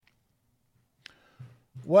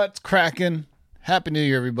What's cracking? Happy New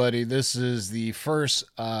Year, everybody. This is the first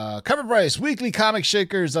Cover Price Weekly Comic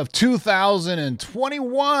Shakers of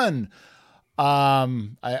 2021.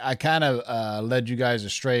 I kind of led you guys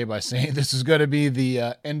astray by saying this is going to be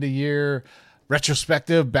the end of year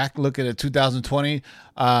retrospective, back looking at 2020.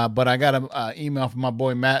 But I got an email from my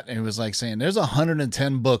boy Matt, and he was like saying there's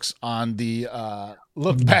 110 books on the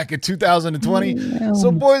look back at 2020.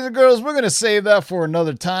 So, boys and girls, we're going to save that for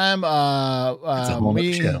another time. That's a whole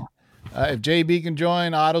other show. If JB can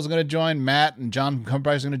join, Otto's going to join, Matt and John from Cover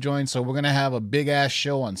Price is going to join. So we're going to have a big ass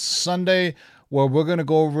show on Sunday where we're going to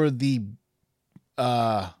go over the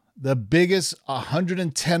biggest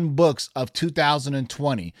 110 books of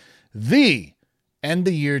 2020. The end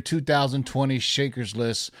of year 2020 Shakers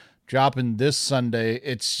list dropping this Sunday.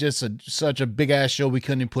 It's just such a big ass show. We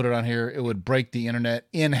couldn't even put it on here. It would break the internet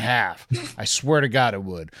in half. I swear to God it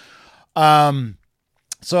would.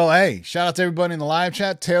 So, hey, shout out to everybody in the live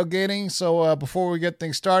chat, tailgating. So, before we get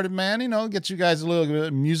things started, man, get you guys a little bit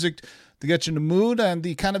of music to get you in the mood and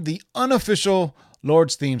the kind of the unofficial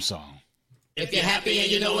Lord's theme song. If you're happy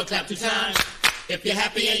and you know it, clap 2 times. If you're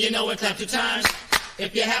happy and you know it, clap 2 times.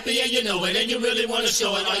 If you're happy and you know it and you really want to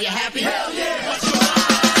show it, are you happy? Hell yeah! What's your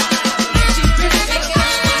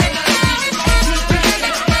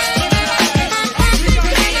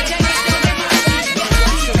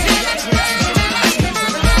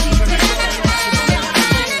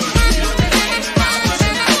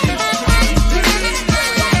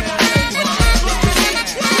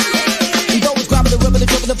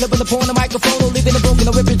flipping the phone, the microphone, or leaving the broken,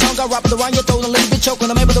 or ripping tongue, I wrap it around your throat and leave it choking.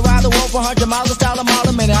 I'm able to ride the wall for 100 miles, a style a mile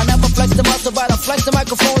a minute. I never flex the muscle, but I flex the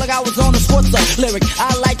microphone like I was on the Schwarzer lyric.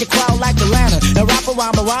 I like the crowd like the lantern, and rap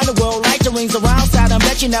around the world like the rings around Saturn.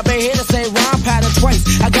 Bet you never hear the same rhyme pattern twice.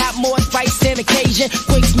 I got more spice than occasion,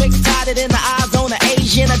 quicks mixed tighter than the eyes on an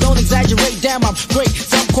Asian. I don't exaggerate, damn, I'm great.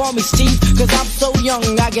 Some call me Steve, cause I'm so young.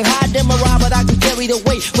 I can hide in my rhyme, but I can carry the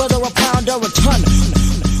weight, whether a pound or a ton.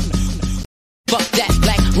 Fuck that,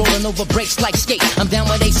 black rolling over brakes like skate. I'm down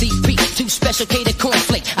with ACP, too special K to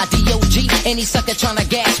cornflake. I DOG, any sucker tryna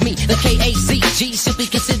gas me. The KACG, simply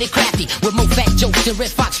considered crafty. With more fat jokes than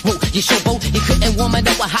Red Fox wrote. You showboat, you couldn't warm it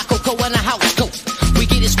up with hot cocoa and a house coat. We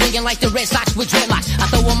get it swinging like the Red Sox with dreadlocks. I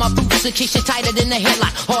throw on my boots and kiss you tighter than a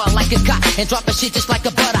headlock. Hard like a cock and dropping shit just like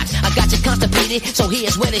a buttocks. I got you constipated, so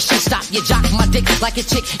here's where the shit stop. You jock my dick like a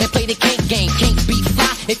chick and play the kink game. Can't be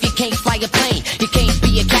fly if you can't fly a plane. You can't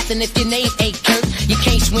be a captain if your name ain't Kurt. You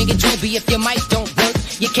can't swing a joint if your mic don't work.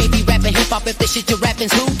 You can't be rapping hip hop if the shit you're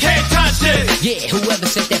rapping's who? Can't touch it! Yeah, whoever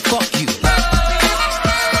said that, fuck you.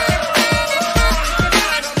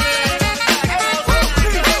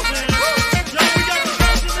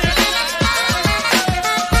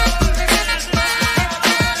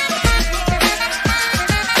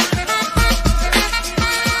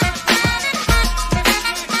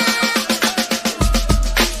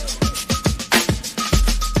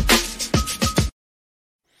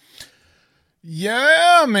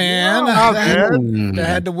 Yeah, man. That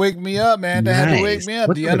had to wake me up, man. That had to wake me up.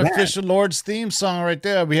 What's the up with unofficial Lord's theme song right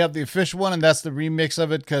there. We have the official one, and that's the remix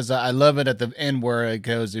of it because I love it at the end where it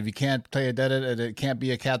goes, if you can't play it can't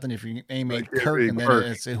be a captain if you aim a Kirk, and then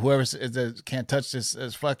it's whoever can't touch this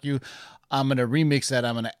as fuck you. I'm going to remix that.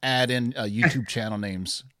 I'm going to add in YouTube channel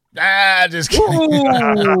names. Just kidding.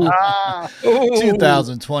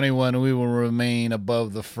 2021, we will remain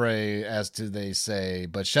above the fray, as they say.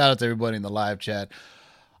 But shout out to everybody in the live chat.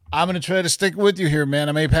 I'm gonna try to stick with you here, man.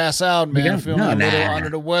 I may pass out, man. I'm feeling a little under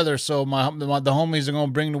the weather, so the homies are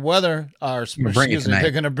gonna bring the weather.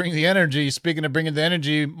 They're gonna bring the energy. Speaking of bringing the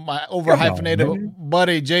energy, my over hyphenated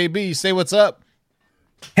buddy JB, say what's up.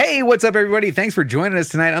 Hey, what's up, everybody? Thanks for joining us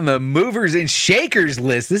tonight on the Movers and Shakers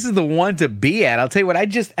list. This is the one to be at. I'll tell you what, I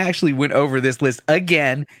just actually went over this list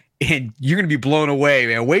again, and you're going to be blown away,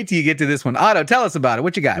 man. Wait till you get to this one. Otto, tell us about it.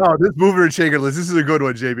 What you got? Oh, this Mover and Shaker list, this is a good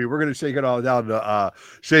one, JB. We're going to shake it all down to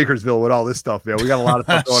Shakersville with all this stuff, man. We got a lot of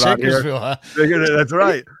stuff going on here. Huh? That's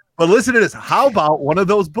right. But listen to this. How about one of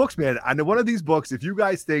those books, man? I know one of these books, if you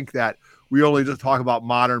guys think that we only just talk about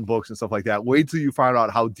modern books and stuff like that, wait till you find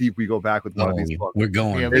out how deep we go back with one of these books. We're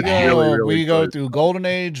going. Yeah, we go through Golden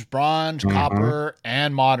Age, Bronze, Copper,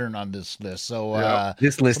 and Modern on this list. So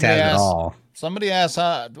this list has it all. Somebody asked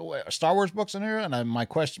Star Wars books in here, and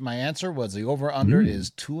my answer was the over under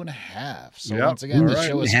is 2.5. So once again, the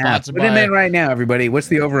show is sponsored by. Put it in right now, everybody. What's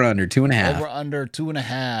the over under? 2.5. Over under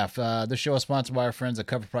 2.5. The show is sponsored by our friends at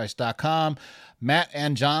CoverPrice.com. Matt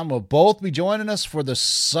and John will both be joining us for the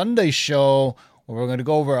Sunday show, where we're going to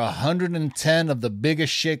go over 110 of the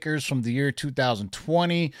biggest shakers from the year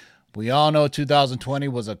 2020. We all know 2020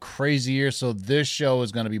 was a crazy year, so this show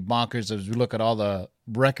is going to be bonkers as we look at all the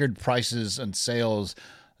record prices and sales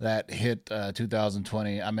that hit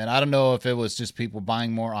 2020. I mean, I don't know if it was just people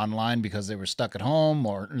buying more online because they were stuck at home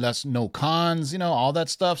or no cons, all that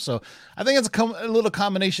stuff. So I think it's a little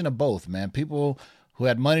combination of both, man. People who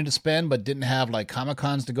had money to spend but didn't have like Comic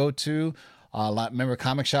Cons to go to. Remember,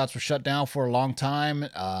 comic shops were shut down for a long time.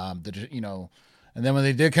 And then when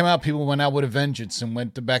they did come out, people went out with a vengeance and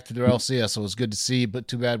went back to their LCS. So it was good to see, but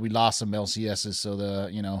too bad we lost some LCSs.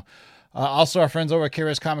 So also our friends over at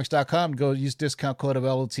KRSComics.com, go use discount code of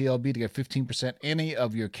LOTLB to get 15% any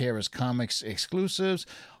of your KRS Comics exclusives.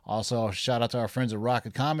 Also, shout out to our friends at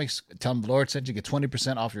Rocket Comics. Tell them the Lord sent you, get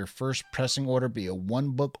 20% off your first pressing order, be it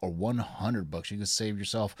 $1 or $100. You can save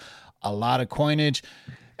yourself a lot of coinage.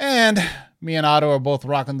 And me and Otto are both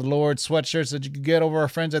rocking the Lord sweatshirts that you can get over our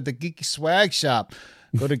friends at the Geeky Swag Shop.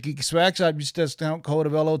 Go to Geeky Swag Shop, use discount code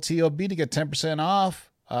of LOTLB to get 10% off.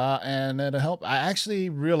 And it'll help. I actually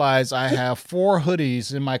realize I have 4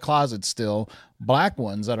 hoodies in my closet still, black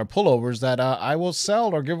ones that are pullovers that I will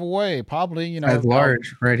sell or give away. Probably, size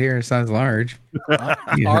large right here, size large.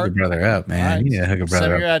 You hook a brother up, man. Right. You hook a brother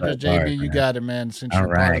Send up. your address, JB. You got it, man. Since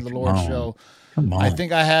you're part of the Lord show. Come on. I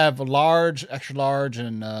think I have a large, extra large,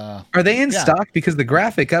 and are they in stock? Because the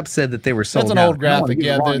graphic up said that they were sold. That's an old graphic.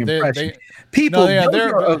 Yeah, people,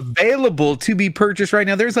 they're available to be purchased right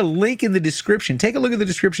now. There's a link in the description. Take a look at the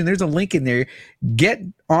description. There's a link in there. Get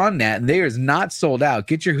on that. And they is not sold out.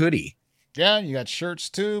 Get your hoodie. Yeah, you got shirts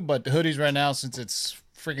too, but the hoodies right now, since it's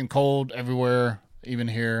freaking cold everywhere, even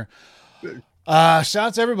here. Shout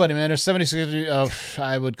out to everybody, man. There's 76.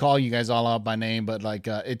 I would call you guys all out by name, but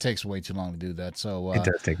it takes way too long to do that. So it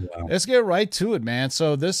does take a while. Let's get right to it, man.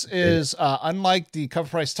 So this is unlike the cover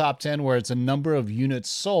price top 10, where it's a number of units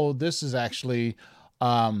sold. This is actually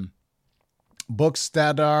books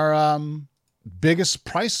that are biggest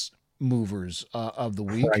price movers of the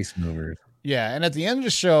week. Price movers. Yeah, and at the end of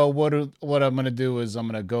the show, what I'm going to do is I'm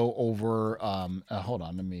going to go over. Hold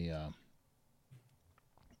on, let me.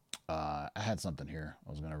 I had something here. I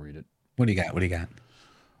was going to read it. What do you got? Hold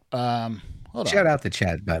shout on. out the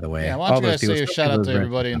chat, by the way. Yeah, why don't you guys say a shout out to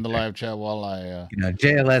everybody in the live chat while I...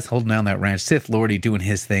 JLS holding down that ranch. Sith Lordy doing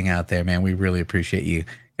his thing out there, man. We really appreciate you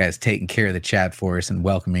guys taking care of the chat for us and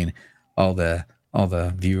welcoming all the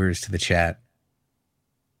viewers to the chat.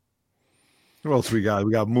 Who else we got?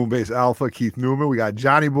 We got Moonbase Alpha, Keith Newman. We got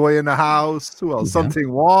Johnny Boy in the house. Who else?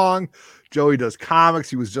 Something Wong. Joey Does Comics.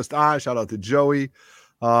 He was just on. Shout out to Joey.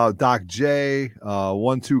 Doc J,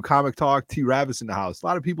 1-2 Comic Talk, T Ravis in the house. A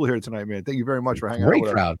lot of people here tonight, man. Thank you very much for hanging out. Great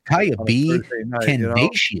crowd. Kaya B,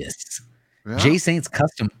 Candacious, J Saints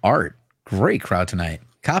Custom Art. Great crowd tonight.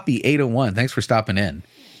 Copy 801. Thanks for stopping in.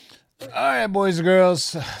 All right, boys and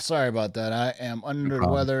girls. Sorry about that. I am under the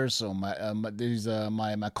weather, so my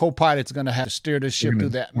co-pilot's gonna have to steer this ship through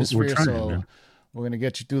the atmosphere. We're gonna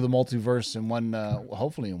get you through the multiverse in one,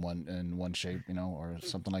 hopefully in one shape, or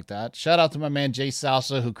something like that. Shout out to my man Jay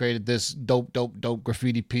Salsa, who created this dope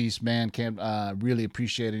graffiti piece. Man, can't really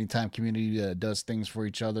appreciate anytime community does things for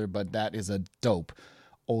each other, but that is a dope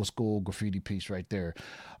old school graffiti piece right there.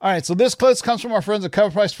 All right, so this clip comes from our friends at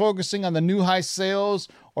Cover Price, focusing on the new high sales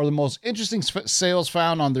or the most interesting sales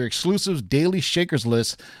found on their exclusive daily Shakers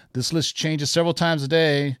list. This list changes several times a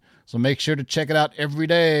day, so make sure to check it out every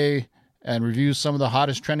day and review some of the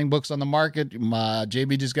hottest trending books on the market.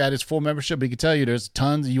 JB just got his full membership. He can tell you there's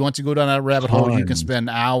tons. You want to go down that rabbit hole, you can spend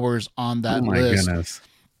hours on that list. Goodness.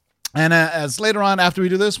 And as later on, after we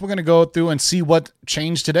do this, we're going to go through and see what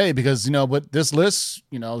changed today, because, with this list,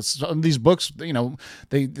 some of these books,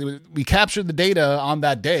 we captured the data on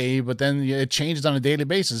that day, but then it changes on a daily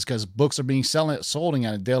basis because books are being sold on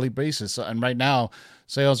a daily basis. And right now,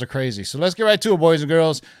 sales are crazy. So let's get right to it, boys and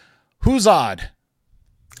girls. Who's odd?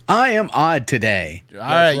 I am odd today. All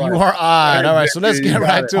right, you are odd. All right, so let's get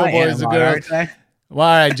right to it, boys and girls. All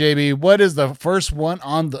right, JB, what is the first one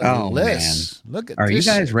on the list? Man. Look at this. Are you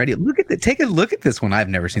guys ready? Take a look at this one. I've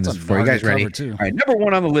never seen this before. You guys ready? All right, number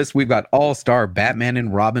 1 on the list, we've got All-Star Batman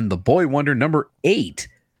and Robin, The Boy Wonder, number 8.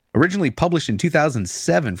 Originally published in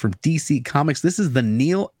 2007 from DC Comics. This is the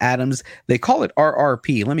Neal Adams. They call it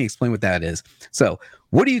RRP. Let me explain what that is. So,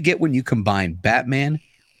 what do you get when you combine Batman,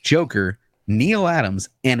 Joker, Neal Adams,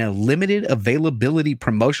 and a limited availability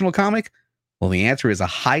promotional comic? Well, the answer is a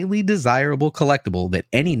highly desirable collectible that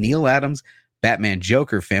any Neal Adams Batman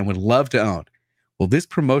Joker fan would love to own. Well, this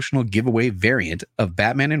promotional giveaway variant of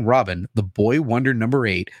Batman and Robin, The Boy Wonder number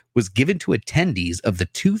 8, was given to attendees of the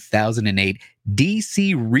 2008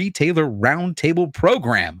 DC Retailer Roundtable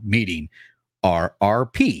Program meeting,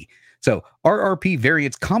 RRP. So RRP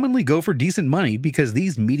variants commonly go for decent money because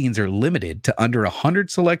these meetings are limited to under 100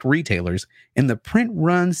 select retailers, and the print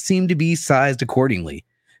runs seem to be sized accordingly.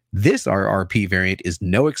 This RRP variant is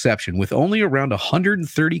no exception, with only around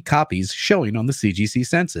 130 copies showing on the CGC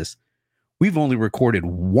census. We've only recorded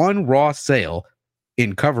one raw sale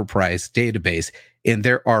in cover price database, and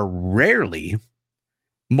there are rarely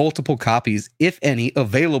multiple copies, if any,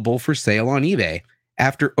 available for sale on eBay.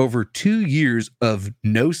 After over 2 years of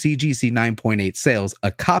no CGC 9.8 sales,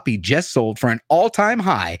 a copy just sold for an all-time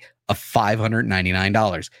high of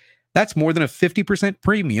 $599. That's more than a 50%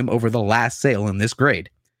 premium over the last sale in this grade.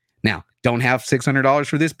 Now, don't have $600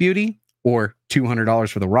 for this beauty or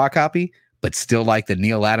 $200 for the raw copy, but still like the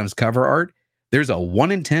Neil Adams cover art? There's a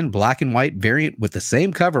 1 in 10 black and white variant with the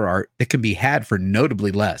same cover art that can be had for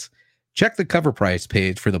notably less. Check the cover price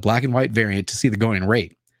page for the black and white variant to see the going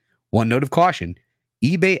rate. One note of caution,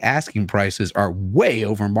 eBay asking prices are way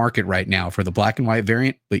over market right now for the black and white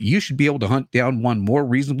variant, but you should be able to hunt down one more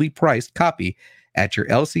reasonably priced copy at your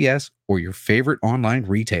LCS or your favorite online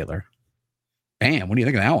retailer. Bam, what do you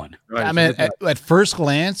think of that one? Right, I mean, at first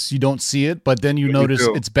glance, you don't see it, but then you Yeah, notice you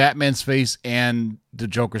do. it's Batman's face and the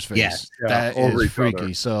Joker's face. Yes. Yeah, That over is each other.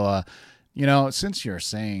 freaky. So, since you're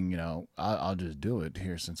saying, I'll just do it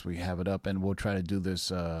here since we have it up, and we'll try to do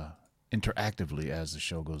this interactively as the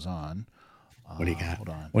show goes on. What do you got? Hold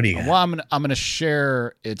on. What do you got? Well, I'm gonna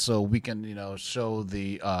share it so we can, show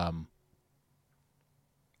the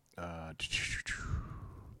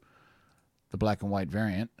black and white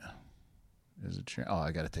variant. Is it?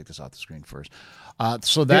 I got to take this off the screen first.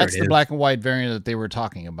 So that's it the is. black and white variant that they were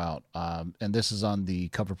talking about, and this is on the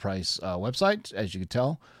Cover Price website, as you can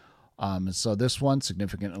tell. So this one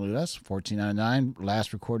significantly less, $14.99.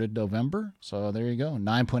 Last recorded November. So there you go.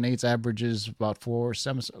 9.8 averages about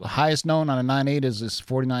 4.7. The highest known on a 9.8 is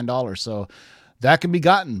 $49. So that can be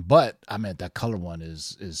gotten, but I mean that color one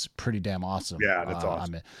is pretty damn awesome. Yeah, that's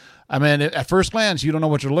awesome. I mean, at first glance, you don't know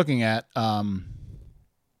what you're looking at.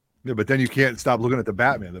 Yeah, but then you can't stop looking at the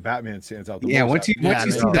Batman. The Batman stands out. Yeah, once you see the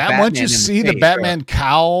Once Batman you in see the face, Batman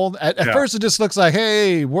cowl, at Yeah. first it just looks like,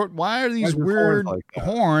 hey, why are these Why's your weird horns like that?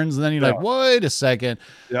 horns? And then you're like, Yeah. wait a second.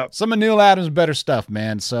 Yep. Some of Neil Adams' better stuff,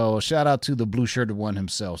 man. So shout out to the blue shirted one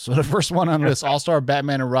himself. So the first one on the list, All-Star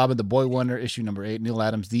Batman and Robin, The Boy Wonder, issue number 8, Neil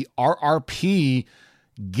Adams, the RRP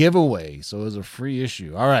giveaway. So it was a free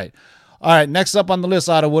issue. All right. Next up on the list,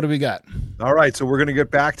 Otto, what do we got? All right, so we're going to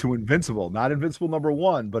get back to Invincible. Not Invincible number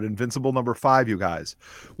 1, but Invincible number 5, you guys.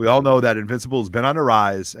 We all know that Invincible has been on the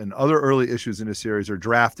rise, and other early issues in the series are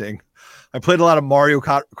drafting. I played a lot of Mario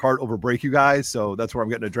Kart over break, you guys, so that's where I'm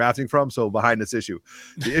getting the drafting from. So behind this issue.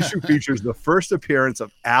 The issue features the first appearance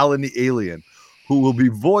of Alan the Alien, who will be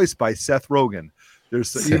voiced by Seth Rogen.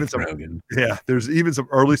 There's even some there's even some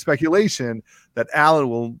early speculation that Alan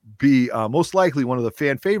will be most likely one of the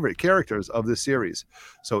fan favorite characters of this series.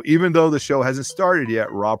 So even though the show hasn't started yet,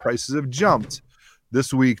 raw prices have jumped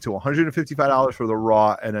this week to $155 for the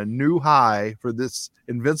raw and a new high for this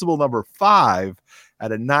Invincible number 5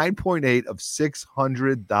 at a 9.8 of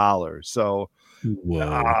 $600. So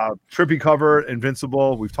trippy cover,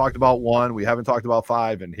 Invincible. We've talked about 1. We haven't talked about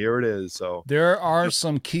 5, and here it is. So There are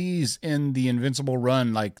some keys in the Invincible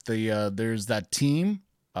run, like there's that team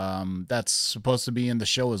that's supposed to be in the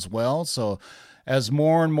show as well. So as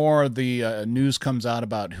more and more of the news comes out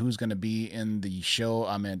about who's going to be in the show,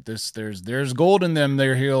 I mean, there's gold in them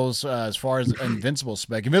their heels as far as Invincible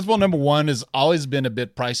spec. Invincible number 1 has always been a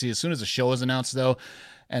bit pricey. As soon as the show is announced, though,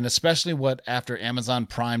 and especially what after Amazon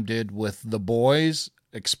Prime did with The Boys,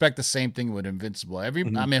 expect the same thing with Invincible. I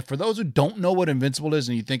mean, for those who don't know what Invincible is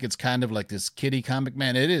and you think it's kind of like this kiddie comic,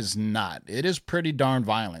 man, it is not. It is pretty darn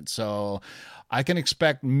violent. So I can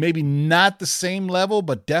expect maybe not the same level,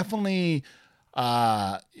 but definitely,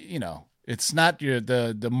 it's not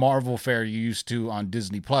the Marvel fare you used to on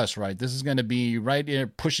Disney Plus, right? This is going to be right here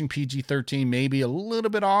pushing PG-13, maybe a little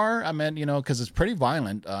bit R. I mean, because it's pretty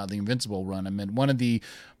violent, the Invincible run. I mean, one of the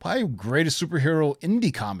probably greatest superhero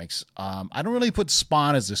indie comics. I don't really put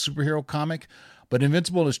Spawn as a superhero comic, but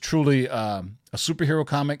Invincible is truly a superhero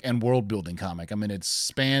comic and world building comic. I mean, it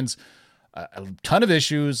spans a ton of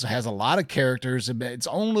issues, has a lot of characters, its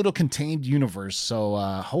own little contained universe. So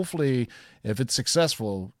hopefully, if it's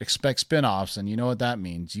successful, expect spinoffs, and you know what that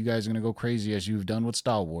means. You guys are going to go crazy as you've done with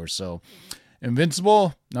Star Wars. So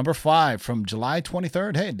Invincible, number 5 from July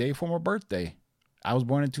 23rd. Hey, day for my birthday. I was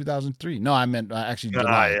born in 2003. No, I meant actually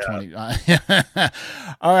July 20.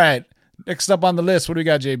 All right. Next up on the list, what do we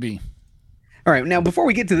got, JB? All right, now before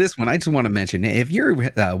we get to this one, I just want to mention if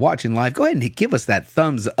you're watching live, go ahead and give us that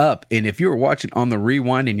thumbs up. And if you're watching on the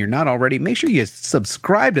rewind and you're not already, make sure you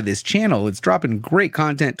subscribe to this channel. It's dropping great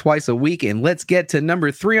content twice a week. And let's get to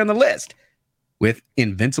number 3 on the list with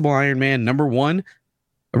Invincible Iron Man #1,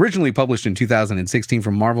 originally published in 2016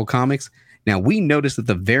 from Marvel Comics. Now, we noticed that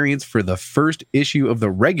the variants for the first issue of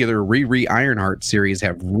the regular Riri Ironheart series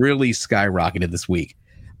have really skyrocketed this week.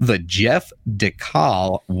 The Jeff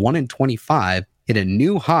DeCal 1 in 25 hit a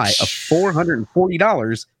new high of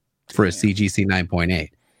 $440 for a CGC 9.8.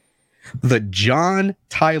 The John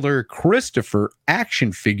Tyler Christopher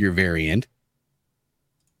action figure variant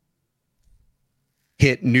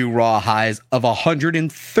hit new raw highs of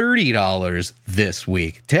 $130 this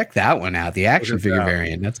week. Check that one out. The action figure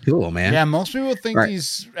variant. That's cool, man. Yeah, most people think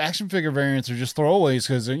these action figure variants are just throwaways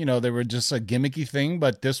because, they were just a gimmicky thing.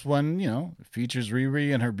 But this one, features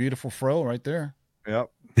Riri and her beautiful fro right there. Yep.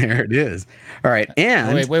 There it is. All right.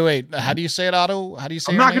 And wait. How do you say it, Otto? How do you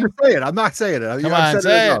say it? I'm not going to say it. I'm not saying it. Come on,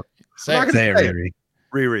 say it. Say it, Riri.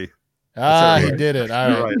 Riri. He did it.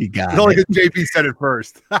 All right. You got it. Only because JP said it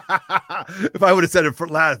first. If I would have said it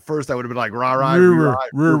first, I would have been like, rah, rah,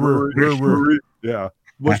 Riri. Yeah.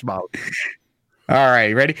 Mush mouth. All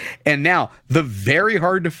right. Ready? And now, the very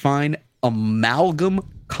hard to find Amalgam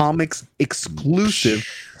Comics exclusive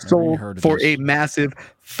sold for a massive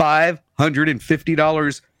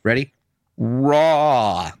 $550. Ready?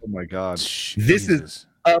 Raw. Oh, my God. This is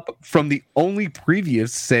up from the only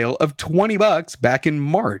previous sale of $20 back in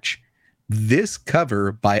March. This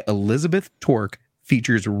cover by Elizabeth Torque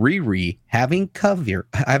features Riri having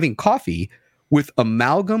coffee with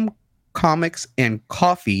Amalgam Comics and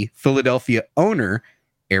Coffee Philadelphia owner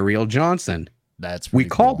Ariel Johnson. We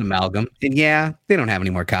called Amalgam, and they don't have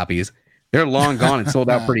any more copies. They're long gone and sold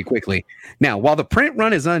out pretty quickly. Now, while the print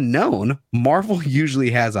run is unknown, Marvel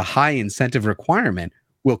usually has a high incentive requirement.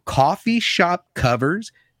 Will coffee shop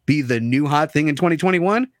covers be the new hot thing in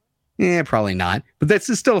 2021? Probably not. But this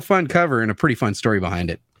is still a fun cover and a pretty fun story behind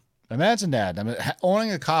it. Imagine that. I mean,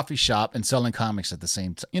 owning a coffee shop and selling comics at the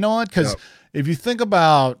same time. You know what? Because if you think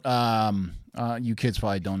about, you kids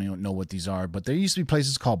probably don't even know what these are, but there used to be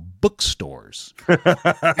places called bookstores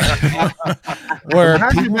where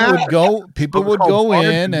people would go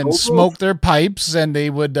in and smoke their pipes, and they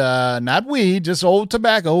would not weed, just old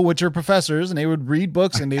tobacco, which are professors, and they would read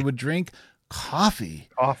books and they would drink coffee.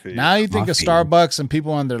 Now you think of Starbucks and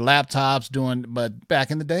people on their laptops but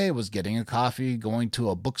back in the day it was getting a coffee, going to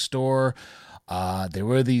a bookstore. There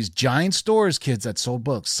were these giant stores, kids, that sold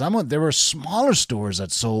books. There were smaller stores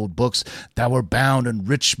that sold books that were bound in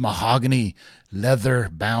rich mahogany,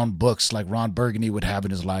 leather-bound books like Ron Burgundy would have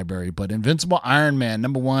in his library. But Invincible Iron Man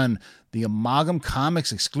 #1, the Amalgam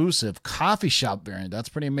Comics exclusive coffee shop variant. That's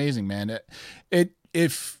pretty amazing, man.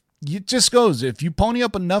 If you pony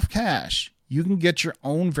up enough cash, you can get your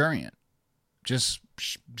own variant. Just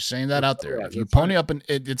saying that out there. If you pony up, and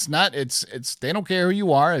it's they don't care who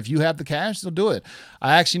you are. If you have the cash, they'll do it.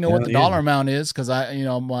 I actually know what the dollar amount is because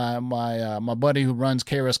my buddy who runs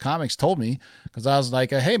KRS Comics told me, because I was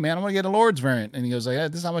like, hey man, I'm gonna get a Lord's variant, and he goes like, hey,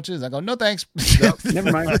 this is how much it is. I go, no thanks.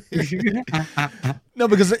 Never mind. No,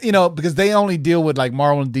 because they only deal with like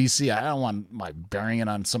Marvel and DC. I don't want my variant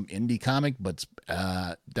on some indie comic, but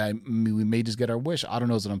we may just get our wish. I don't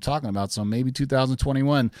know what I'm talking about. So maybe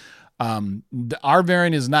 2021. Our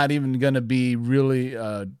variant is not even going to be really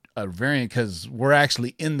a variant because we're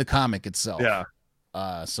actually in the comic itself. Yeah.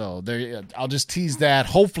 So there, I'll just tease that.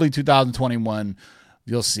 Hopefully 2021,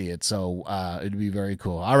 you'll see it. So it'd be very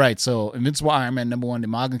cool. All right. So Invincible Iron Man #1,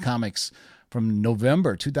 Amalgam Comics from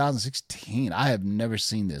November 2016. I have never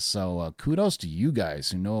seen this. So kudos to you guys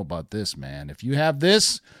who know about this, man. If you have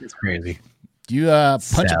this, it's crazy. You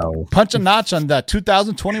punch a notch on that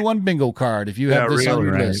 2021 bingo card if you have this on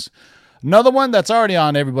your list. Another one that's already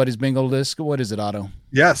on everybody's bingo list. What is it, Otto?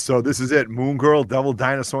 Yes, so this is it. Moon Girl, Devil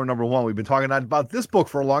Dinosaur #1. We've been talking about this book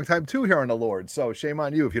for a long time too here on The Lord. So shame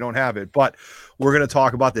on you if you don't have it. But we're going to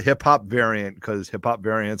talk about the hip hop variant because hip hop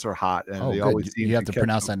variants are hot and they always seem you have to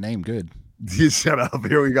pronounce that name good. Shut up.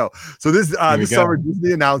 Here we go. So this summer,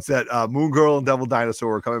 Disney announced that Moon Girl and Devil Dinosaur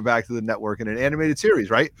were coming back to the network in an animated series,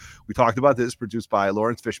 right? We talked about this, produced by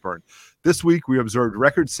Lawrence Fishburne. This week, we observed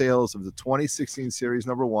record sales of the 2016 series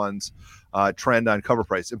 #1's trend on cover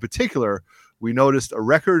price. In particular, we noticed a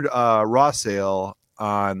record raw sale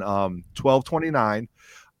on 12/29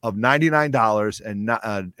 of $99 and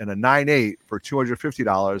a 9/8 for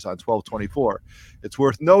 $250 on 12/24. It's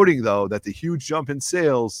worth noting, though, that the huge jump in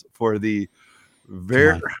sales for the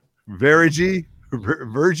Verigi.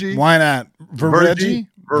 Why not?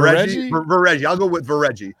 Vireggi. I'll go with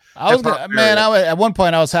Vireggi. I was at one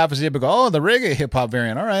point I was half asleep, but go, oh, the reggae hip hop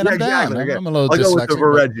variant. All right, I'm down. I'm a little dyslexic. I'll go with the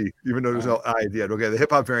Vireggi, even though there's no I at the end. Okay, the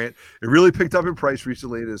hip hop variant. It really picked up in price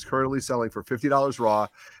recently. It is currently selling for $50 raw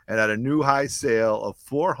and at a new high sale of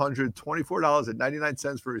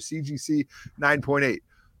 $424.99 for a CGC 9.8.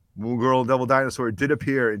 Moon Girl and Devil Dinosaur did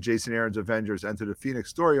appear in Jason Aaron's Avengers Enter the Phoenix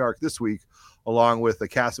story arc this week, along with a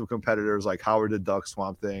cast of competitors like Howard the Duck,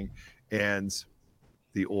 Swamp Thing, and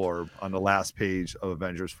the Orb on the last page of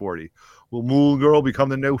Avengers 40. Will Moon Girl become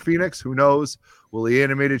the new Phoenix? Who knows? Will the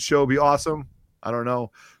animated show be awesome? I don't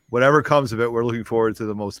know. Whatever comes of it, we're looking forward to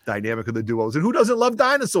the most dynamic of the duos. And who doesn't love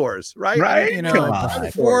dinosaurs, right? Right. You know,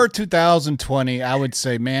 for 2020, I would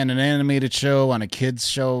say, man, an animated show on a kid's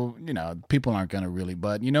show, you know, people aren't going to really.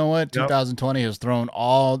 But you know what? 2020 has thrown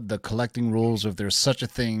all the collecting rules, if there's such a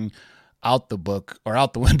thing, out the book or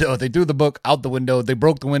out the window. They do the book out the window. They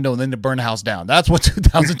broke the window and then they burned the house down. That's what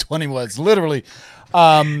 2020 was, literally.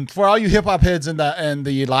 For all you hip hop heads in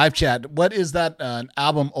the live chat, what is that an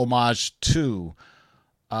album homage to?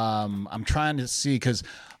 I'm trying to see because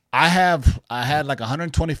I had like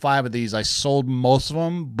 125 of these. I sold most of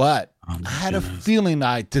them, but I had a feeling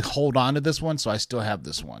I to hold on to this one, so I still have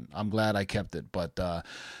this one. I'm glad I kept it. But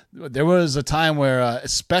there was a time where,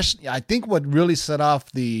 especially, I think what really set off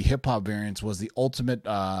the hip hop variants was the ultimate,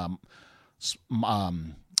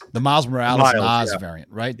 the Miles Morales Nas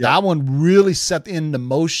variant, right? Yeah. That one really set in the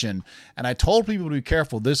motion. And I told people to be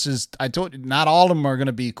careful. I told you, not all of them are going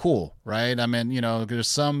to be cool, right? I mean, you know, there's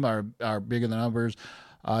some are bigger than others.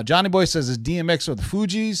 Johnny Boy says it's DMX or the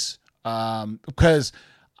Fugees, because,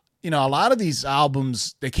 you know, a lot of these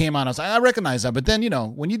albums, they came out, I was like, I recognize that. But then, you know,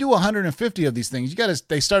 when you do 150 of these things,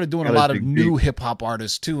 they started doing a lot of new hip hop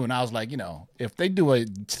artists too. And I was like, you know, if they do a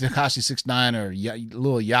Tekashi 6ix9ine or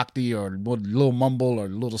Lil Yachty or Lil Mumble or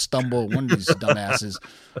Little Stumble, one of these dumbasses,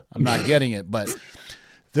 I'm not getting it. But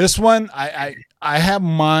this one, I have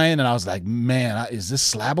mine, and I was like, man, is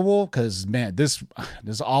this slabbable? Because, man, this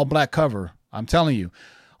all black cover. I'm telling you.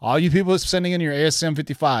 All you people sending in your ASM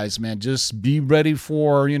 55s, man, just be ready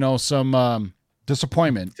for, you know, some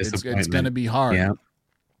disappointment. It's going to be hard. Yeah.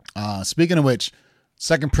 Speaking of which,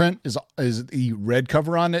 second print is the red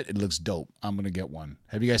cover on it. It looks dope. I'm going to get one.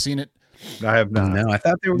 Have you guys seen it? I have not. No, I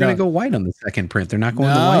thought they were going to go white on the second print. They're not going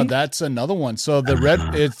to white? No, that's another one. So the red,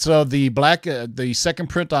 it's the black, the second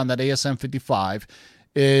print on that ASM 55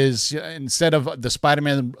 is, instead of the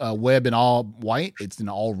Spider-Man web in all white, it's in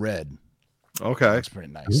all red. Okay. That's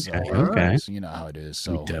pretty nice. Okay. So you know how it is.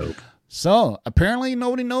 So dope. So apparently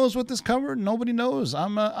nobody knows what this cover. Nobody knows.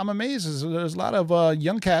 I'm amazed. There's a lot of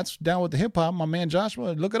young cats down with the hip hop. My man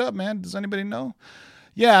Joshua, look it up, man. Does anybody know?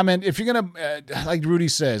 Yeah, I mean, if you're gonna like Rudy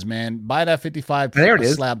says, man, buy that 55. There it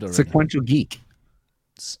is. Slabbed Sequential Geek.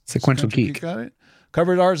 Sequential Geek. Got it.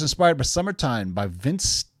 Cover art is inspired by "Summertime" by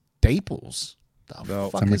Vince Staples. The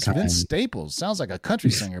fuck is Vince Staples? Sounds like a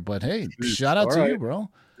country singer, but hey, shout out to you, bro.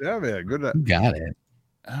 Yeah, man. Good. Got it.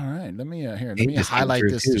 All right. Let me highlight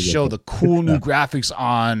this to show the cool new graphics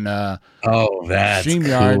on that's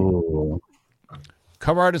StreamYard. Cool.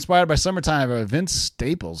 Cover art inspired by "Summertime" by Vince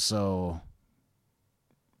Staples. So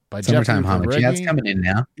by Summertime homage. Yeah, it's coming in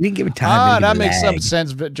now. You can give it time. That makes some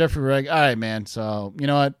sense. Jeffrey Reg. All right, man. So you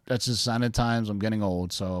know what? That's just sign of times. I'm getting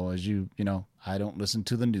old. So as you know, I don't listen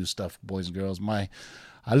to the new stuff, boys and girls.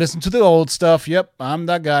 I listen to the old stuff. Yep, I'm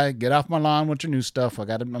that guy. Get off my lawn with your new stuff.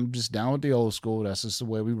 I'm just down with the old school. That's just the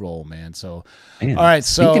way we roll, man. So, all right.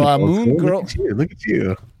 So, Moon Girl. Look at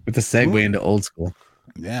you with the segue into old school.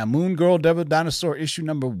 Yeah, Moon Girl, Devil Dinosaur, issue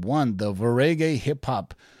number 1, the Vireggae hip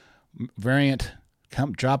hop variant,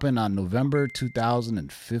 dropping on November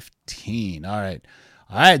 2015. All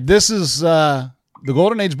right. This is the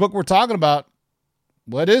Golden Age book we're talking about.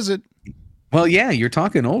 What is it? Well, yeah, you're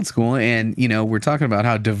talking old school, and, you know, we're talking about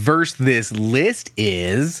how diverse this list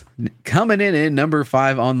is. Coming in at number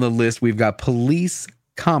 5 on the list, we've got Police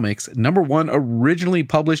Comics, number 1, originally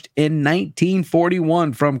published in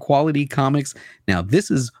 1941 from Quality Comics. Now,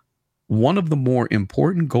 this is one of the more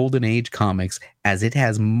important Golden Age comics, as it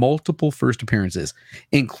has multiple first appearances,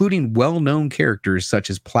 including well-known characters such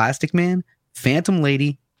as Plastic Man, Phantom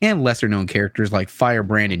Lady, and lesser-known characters like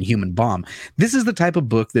Firebrand and Human Bomb. This is the type of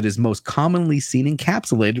book that is most commonly seen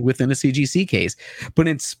encapsulated within a CGC case. But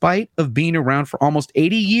in spite of being around for almost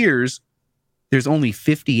 80 years, there's only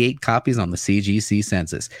 58 copies on the CGC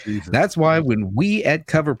census. Jesus. That's why when we at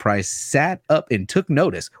Cover Price sat up and took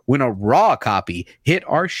notice when a raw copy hit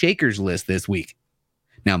our Shakers list this week.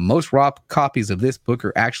 Now, most raw copies of this book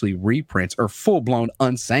are actually reprints or full-blown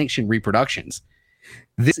unsanctioned reproductions.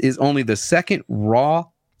 This is only the second raw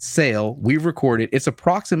sale we've recorded, it's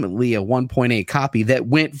approximately a 1.8 copy that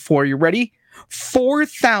went for, you ready?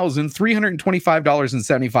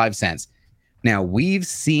 $4,325.75. Now, we've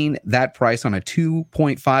seen that price on a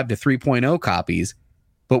 2.5 to 3.0 copies,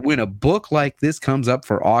 but when a book like this comes up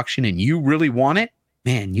for auction and you really want it,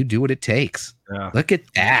 man, you do what it takes. Yeah. Look at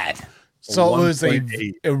that. So it was a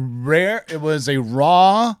 1.8. it was a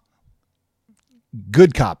raw,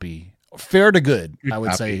 good copy. Fair to good, I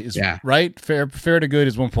would say, is right. Fair to good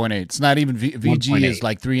is 1.8. It's not even VG 1.8. is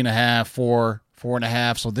like 3.5,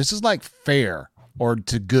 4.5. So this is like fair or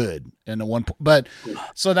to good in a one. But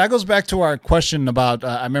so that goes back to our question about.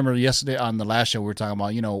 I remember yesterday on the last show we were talking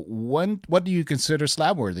about, what do you consider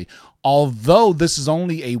slab worthy? Although this is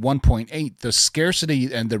only a 1.8, the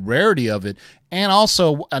scarcity and the rarity of it, and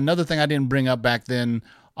also another thing I didn't bring up back then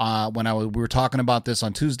when we were talking about this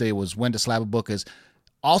on Tuesday was when to slab a book is.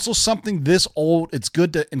 Also, something this old, it's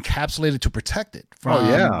good to encapsulate it to protect it from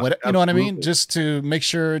you know what I mean? Just to make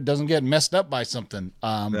sure it doesn't get messed up by something.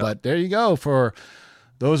 But there you go. For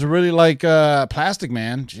those who really like Plastic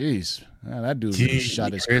Man, jeez, that dude really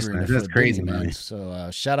shot his career. That's crazy, man.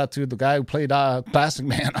 So shout out to the guy who played Plastic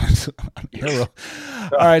Man on Hero.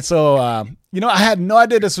 All right, so I had no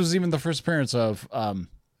idea this was even the first appearance of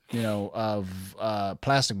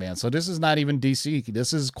Plastic Man. So this is not even DC.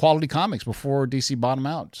 This is Quality Comics before DC bottomed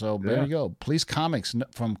out. So there you go. Police Comics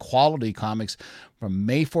from Quality Comics from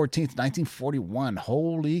May 14th, 1941.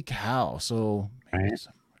 Holy cow. So,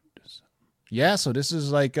 so this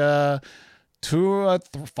is like 4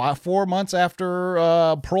 months after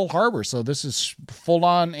Pearl Harbor. So this is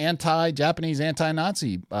full-on anti-Japanese,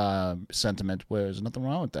 anti-Nazi sentiment, where there's nothing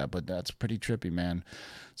wrong with that, but that's pretty trippy, man.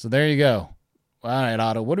 So there you go. All right,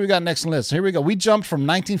 Otto. What do we got next on the list? Here we go. We jumped from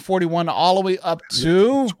 1941 all the way up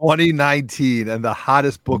to 2019, and the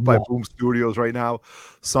hottest book by Boom Studios right now.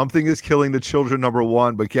 Something is Killing the Children,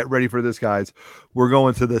 #1. But get ready for this, guys. We're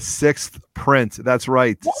going to the 6th print. That's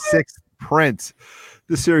right, 6th print.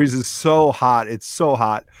 This series is so hot. It's so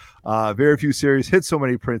hot. Very few series hit so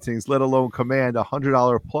many printings, let alone command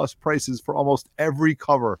 $100 plus prices for almost every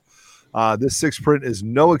cover. This 6th print is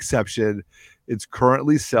no exception. It's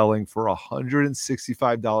currently selling for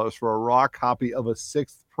 $165 for a raw copy of a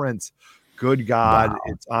 6th print. Good God,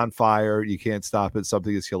 It's on fire. You can't stop it.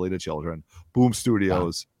 Something is Killing the Children. Boom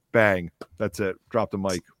Studios. Bang. That's it. Drop the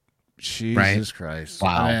mic. Jesus Christ.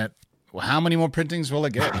 Wow. I mean, how many more printings will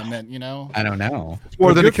it get? I mean, I don't know. It's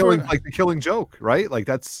more than the Killing Joke, right? Like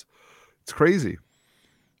it's crazy.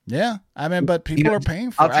 Yeah, I mean, but people are paying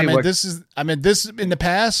for it. This in the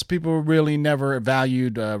past, people really never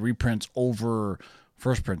valued reprints over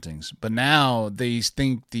first printings, but now they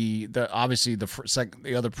think the obviously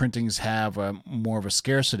the other printings have more of a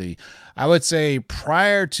scarcity. I would say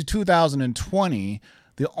prior to 2020,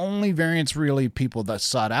 the only variants really people that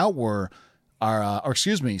sought out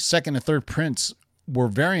second and third prints were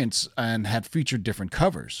variants and had featured different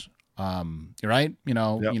covers. Right?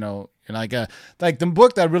 Like the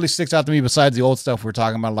book that really sticks out to me besides the old stuff we're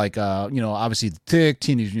talking about, like obviously The Tick,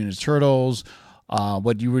 Teenage Mutant Ninja Turtles,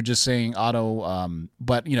 what you were just saying, Otto.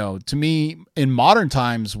 But to me, in modern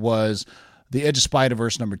times, was The Edge of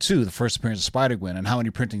Spider-Verse #2, the first appearance of Spider-Gwen, and how many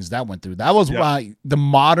printings that went through. That was the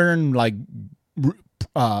modern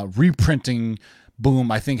reprinting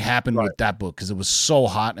boom, I think, happened with that book because it was so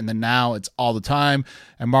hot. And then now it's all the time.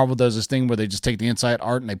 And Marvel does this thing where they just take the inside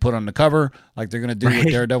art and they put it on the cover like they're going to do with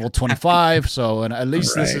Daredevil 25. So, and at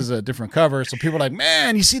least this is a different cover. So people are like,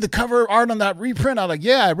 man, you see the cover art on that reprint? I'm like,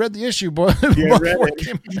 yeah, I read the issue, boy.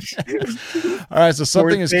 All right. So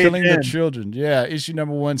Something is Killing the Children. Yeah. Issue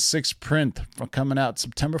 #1, 6th print coming out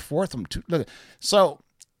September 4th. Look, so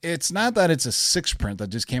it's not that it's a 6th print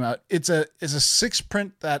that just came out. It's a 6th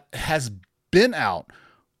print that has been out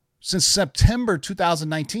since September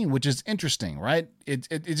 2019, which is interesting, right?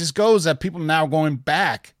 It just goes that people now going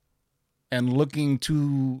back and looking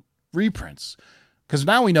to reprints, because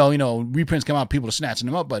now we know reprints come out, people are snatching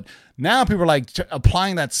them up, but now people are like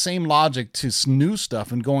applying that same logic to new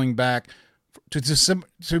stuff and going back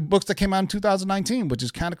to books that came out in 2019, which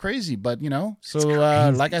is kind of crazy, but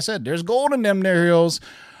so like I said, there's gold in them there hills.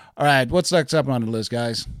 All right, what's next up on the list,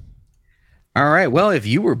 guys? All right. Well, if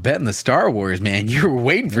you were betting the Star Wars, man, you were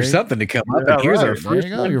waiting for something to come up. And here's our first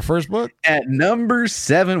one. Your first book. At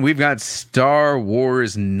 #7, we've got Star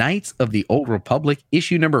Wars Knights of the Old Republic,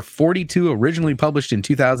 issue number 42, originally published in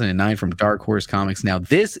 2009 from Dark Horse Comics. Now,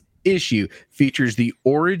 this issue features the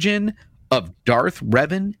origin of Darth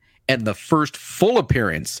Revan and the first full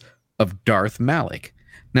appearance of Darth Malak.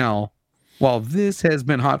 Now, while this has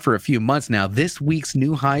been hot for a few months now, this week's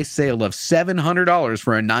new high sale of $700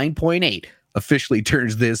 for a 9.8 officially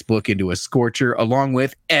turns this book into a scorcher, along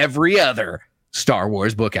with every other Star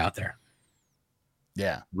Wars book out there.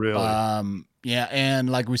 Yeah. Really? Yeah, and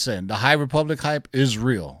like we said, the High Republic hype is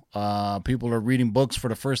real. People are reading books for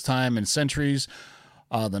the first time in centuries.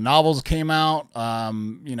 The novels came out,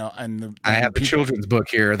 and I have the children's book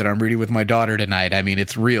here that I'm reading with my daughter tonight. I mean,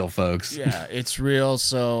 it's real, folks. Yeah, it's real.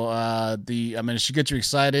 So it should get you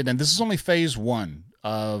excited. And this is only phase 1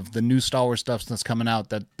 of the new Star Wars stuff that's coming out.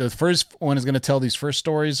 That the first one is going to tell these first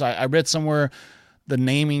stories. I read somewhere the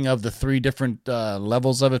naming of the 3 different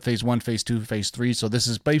levels of it: phase 1, phase 2, phase 3. So this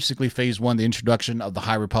is basically phase 1, the introduction of the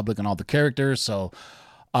High Republic and all the characters. So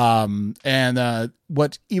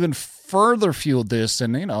what even further fueled this,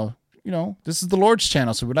 and this is the Lord's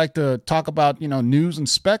channel, so we'd like to talk about news and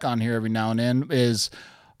spec on here every now and then, is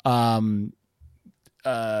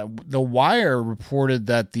The Wire reported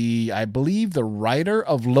that I believe the writer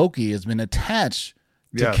of Loki has been attached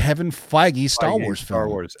to Kevin Feige's Star Wars film. Star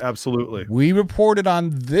Wars, absolutely. We reported on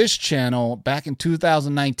this channel back in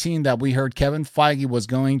 2019 that we heard Kevin Feige was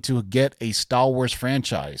going to get a Star Wars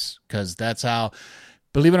franchise, because that's how,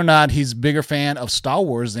 believe it or not, he's a bigger fan of Star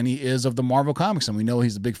Wars than he is of the Marvel Comics, and we know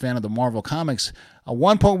he's a big fan of the Marvel Comics. At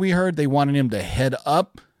one point we heard they wanted him to head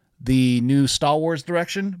up the new Star Wars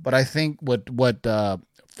direction, but I think what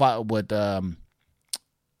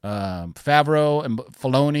Favreau and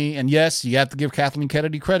Filoni, and yes, you have to give Kathleen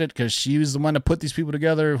Kennedy credit because she was the one that put these people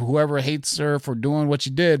together. Whoever hates her for doing what she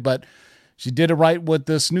did, but she did it right with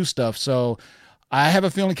this new stuff. So I have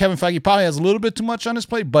a feeling Kevin Feige probably has a little bit too much on his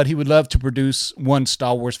plate, but he would love to produce one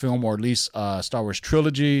Star Wars film, or at least a Star Wars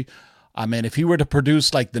trilogy. I mean, if he were to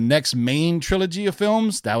produce like the next main trilogy of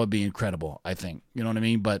films, that would be incredible, I think. You know what I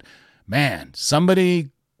mean? But man, somebody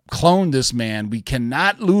clone this man. We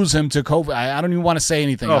cannot lose him to COVID. I don't even want to say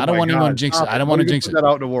anything. I don't want anyone to jinx it. I don't want to jinx it. That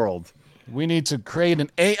out in the world. We need to create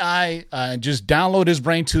an AI and just download his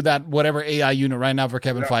brain to that whatever AI unit right now for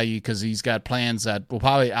Kevin Feige, because he's got plans that will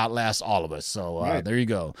probably outlast all of us. So there you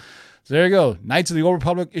go. So there you go. Knights of the Old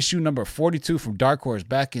Republic, issue number 42 from Dark Horse,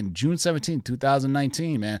 back in June 17,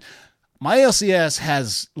 2019, man. My LCS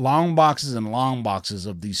has long boxes and long boxes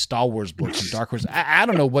of these Star Wars books from Dark Horse. I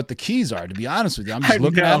don't know what the keys are, to be honest with you. I'm just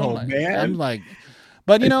looking at them. I'm like,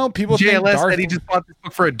 but people JLS think said he just bought this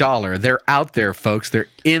book for $1. They're out there, folks. They're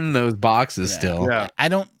in those boxes still. Yeah. I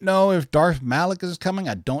don't know if Darth Malik is coming.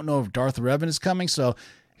 I don't know if Darth Revan is coming. So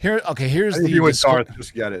here's the Darth.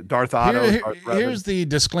 Just get it, Darth Otto. Here's the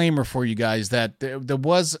disclaimer for you guys that there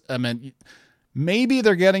was. I mean, maybe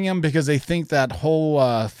they're getting him because they think that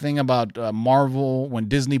whole thing about Marvel, when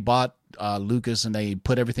Disney bought Lucas and they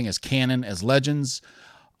put everything as canon, as Legends.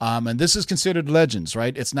 And this is considered Legends,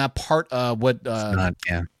 right? It's not part of what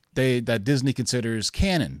that Disney considers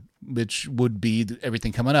canon, which would be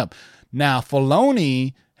everything coming up. Now,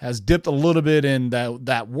 Filoni has dipped a little bit in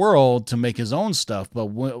that world to make his own stuff, but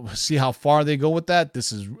we'll see how far they go with that. They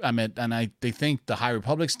think the High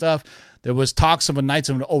Republic stuff. There was talks of a Knights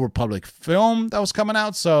of the Old Republic film that was coming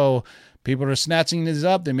out, so people are snatching this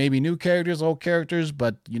up. There may be new characters, old characters,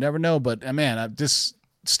 but you never know. But man, this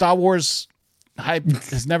Star Wars hype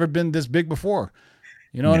has never been this big before.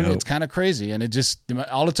 You know what I mean? It's kind of crazy, and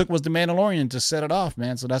all it took was the Mandalorian to set it off,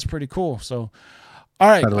 man. So that's pretty cool. So, all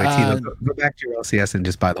right. By the way, Tito, go back to your LCS and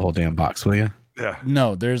just buy the whole damn box, will you? Yeah.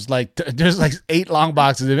 No, there's like 8 long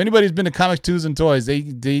boxes. If anybody's been to Comics, Twos, and Toys,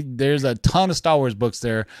 there's a ton of Star Wars books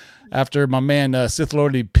there. After my man Sith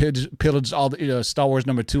Lordy pillaged all the Star Wars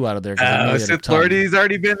 #2 out of there. Sith Lordy's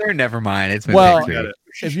already been there. Never mind. It's been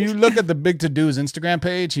if you look at the Big To Do's Instagram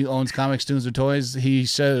page, he owns Comics, Tunes, and Toys. He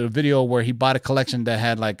showed a video where he bought a collection that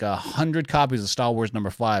had like 100 copies of Star Wars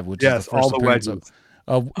 #5, which is the first all the appearance wedges.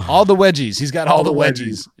 of all the wedgies. He's got all the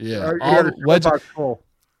wedgies. Yeah, all the wedges.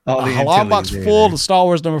 A long box full of Star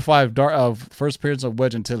Wars #5, first appearance of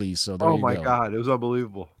Wedge Antilles. So there you go. God, it was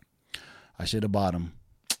unbelievable. I should have bought him.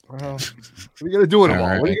 Well, what are you gonna do with them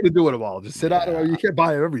all? What are you gonna do with them all? Just sit out there. You can't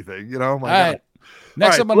buy everything, All right.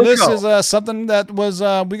 Next up on the list is something that was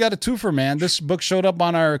we got a twofer, man. This book showed up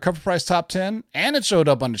on our Cover Price Top 10, and it showed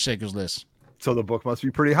up on the Shakers list. So the book must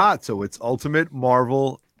be pretty hot. So it's Ultimate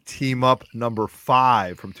Marvel Team Up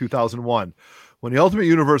 #5 from 2001. When the Ultimate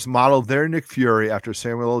Universe modeled their Nick Fury after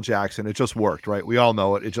Samuel L. Jackson, it just worked, right? We all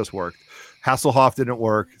know it. It just worked. Hasselhoff didn't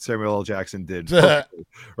work. Samuel L. Jackson did.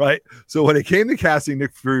 Right? So when it came to casting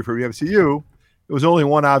Nick Fury for the MCU, it was only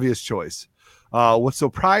one obvious choice. What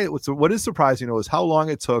is surprising, is how long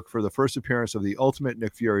it took for the first appearance of the Ultimate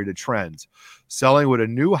Nick Fury to trend, selling with a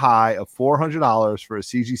new high of $400 for a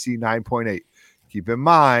CGC 9.8. Keep in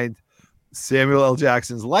mind, Samuel L.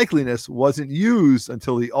 Jackson's likeliness wasn't used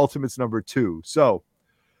until the Ultimates #2. So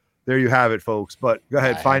there you have it, folks. But go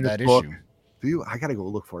ahead, find this book. Do you? I gotta go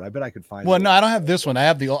look for it. I bet I could find Well, it. no, I don't have this one. I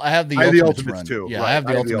have the Ultimates run. too. Yeah, right. I have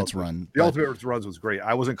the have Ultimates run. The but- Ultimates runs was great.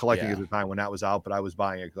 I wasn't collecting Yeah. it at the time when that was out, but I was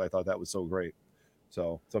buying it because I thought that was so great.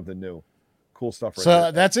 So something new, cool stuff. Right So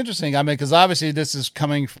there. that's interesting. I mean, because obviously this is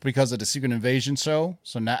coming because of the Secret Invasion show.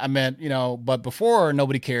 So now, I mean, but before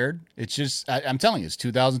nobody cared. It's just, I'm telling you, it's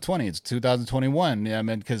 2020. It's 2021. Yeah, I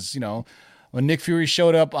mean, because, when Nick Fury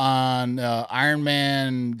showed up on Iron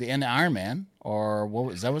Man, the end of Iron Man, or what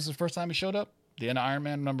was that? Was the first time he showed up? The end of Iron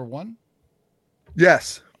Man #1?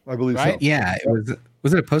 Yes, I believe Right? so. Yeah,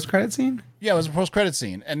 was it a post-credit scene? Yeah, it was a post-credit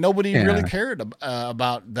scene, and nobody Yeah. really cared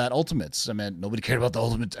about that Ultimates. I mean, nobody cared about the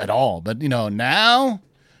Ultimates at all. But now,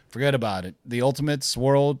 forget about it. The Ultimates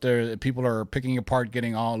world, people are picking apart,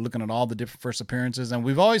 looking at all the different first appearances, and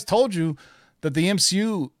we've always told you that the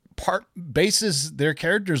MCU bases their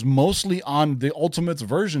characters mostly on the Ultimates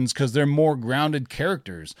versions because they're more grounded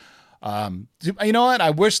characters. You know what? I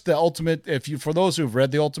wish the Ultimate, for those who've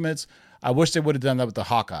read the Ultimates, I wish they would have done that with the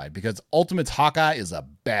Hawkeye, because Ultimate's Hawkeye is a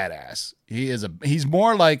badass. He's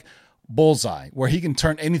more like Bullseye, where he can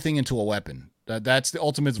turn anything into a weapon. That's the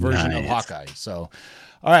Ultimate's version of Hawkeye. So,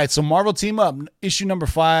 all right. So Marvel Team Up, issue number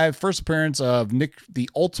 5, first appearance of the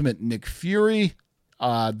Ultimate Nick Fury.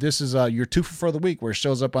 This is your 2 for the week, where it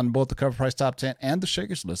shows up on both the Cover Price Top 10 and the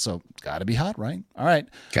Shakers list. So it's got to be hot, right? All right.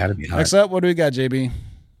 Got to be hot. Next up, what do we got, JB?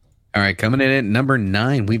 All right, coming in at number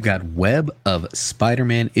 9, we've got Web of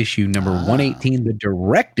Spider-Man issue number 118, the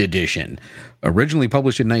direct edition. Originally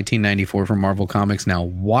published in 1994 from Marvel Comics. Now,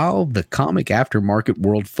 while the comic aftermarket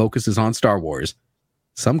world focuses on Star Wars,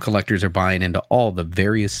 some collectors are buying into all the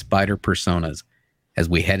various Spider personas. As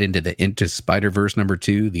we head into Spider-Verse number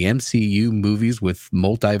 2, the MCU movies with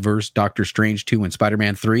Multiverse, Doctor Strange 2, and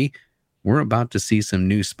Spider-Man 3, we're about to see some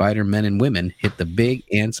new Spider-Men and women hit the big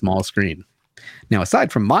and small screen. Now,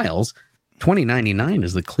 aside from Miles, 2099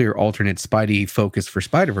 is the clear alternate Spidey focus for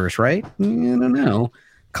Spider-Verse, right? I don't know.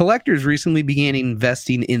 Collectors recently began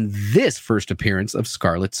investing in this first appearance of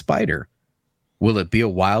Scarlet Spider. Will it be a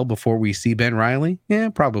while before we see Ben Reilly? Yeah,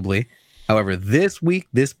 probably. However, this week,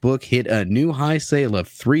 this book hit a new high sale of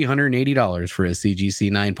 $380 for a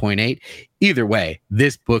CGC 9.8. Either way,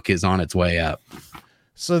 this book is on its way up.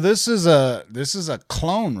 So this is a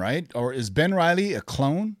clone, right? Or is Ben Reilly a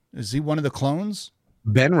clone? Is he one of the clones?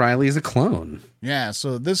 Ben Reilly is a clone. Yeah,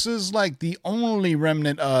 so this is like the only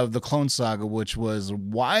remnant of the Clone Saga, which was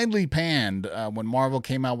widely panned when Marvel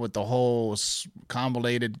came out with the whole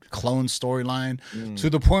convoluted clone storyline, to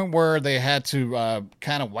the point where they had to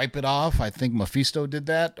kind of wipe it off. I think Mephisto did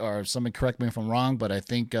that, or somebody correct me if I'm wrong, but I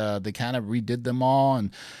think they kind of redid them all. And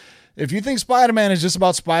if you think Spider-Man is just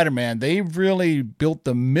about Spider-Man, they really built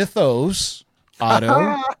the mythos,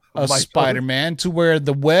 Otto, of Spider-Man, to where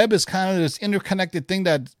the web is kind of this interconnected thing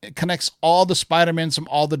that connects all the Spider-Mans from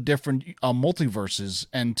all the different multiverses,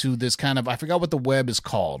 and to this kind of, I forgot what the web is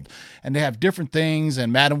called, and they have different things,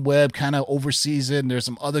 and Madam Web kind of oversees it, and there's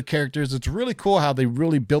some other characters. It's really cool how they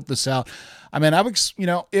really built this out. I mean,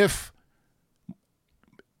 if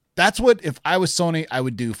I was Sony, I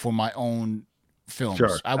would do for my own films.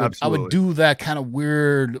 Sure, I would do that kind of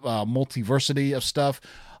weird multiversity of stuff.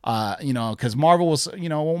 Because Marvel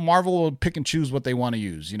will pick and choose what they want to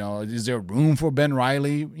use. Is there room for Ben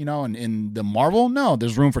Reilly? In the Marvel, no.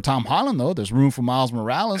 There's room for Tom Holland, though. There's room for Miles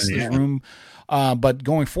Morales. Yeah. There's room, but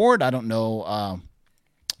going forward, I don't know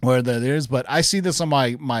where that is. But I see this on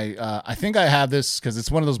my. I think I have this because it's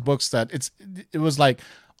one of those books that it was like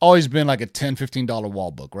always been like a $10, $15 wall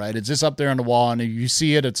book, right? It's just up there on the wall, and if you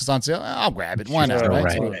see it, it's on sale. I'll grab it. Why not? Sure, Right?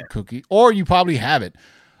 right. So, cookie, or you probably have it.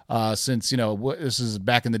 Since this is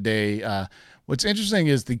back in the day. What's interesting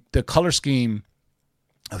is the color scheme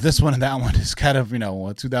of this one and that one is kind of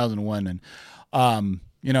 2001, and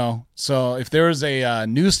so if there was a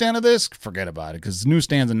newsstand of this, forget about it, because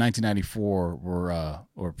newsstands in 1994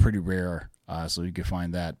 were pretty rare, so you could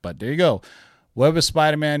find that. But there you go. Web of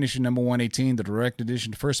Spider-Man issue number 118, the direct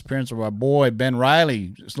edition, first appearance of our boy Ben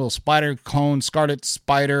Reilly, this little spider clone, Scarlet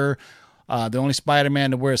Spider. The only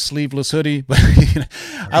Spider-Man to wear a sleeveless hoodie, but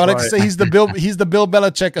I would like to say he's the Bill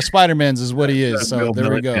Belichick of Spider-Mans is what he is. So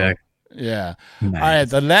there we go. Yeah. Nice. All right.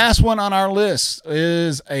 The last one on our list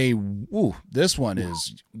is this one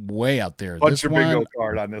is way out there. Bunch of bingo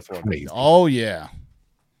card on this one. Oh yeah.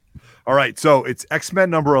 All right, so it's X-Men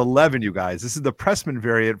number 11, you guys. This is the Pressman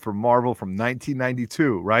variant from Marvel from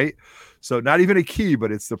 1992, right? So not even a key,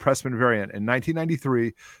 but it's the Pressman variant. In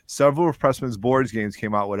 1993, several of Pressman's boards games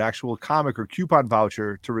came out with actual comic or coupon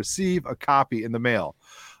voucher to receive a copy in the mail.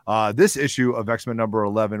 This issue of X-Men number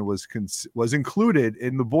 11 was included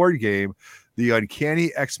in the board game, the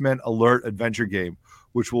Uncanny X-Men Alert adventure game,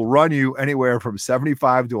 which will run you anywhere from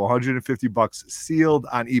 75 to 150 bucks sealed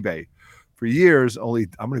on eBay. For years, I'm going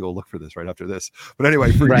to go look for this right after this. But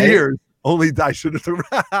anyway, for years, I should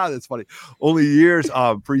have. That's funny. For years,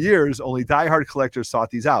 only diehard collectors sought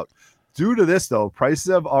these out. Due to this, though,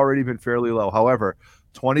 prices have already been fairly low. However,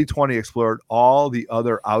 2020 explored all the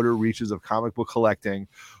other outer reaches of comic book collecting,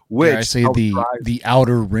 which I say the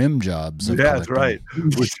outer rim jobs. That's right.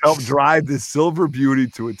 Which helped drive this silver beauty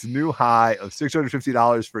to its new high of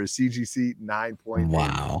 $650 for a CGC 9.8.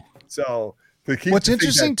 Wow. So what's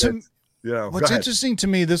interesting to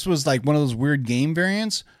me, this was like one of those weird game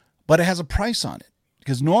variants, but it has a price on it.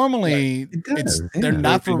 Because normally they're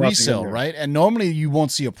not for resale, right? And normally you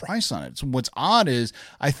won't see a price on it. So what's odd is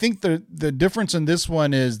I think the difference in this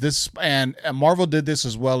one is this, and Marvel did this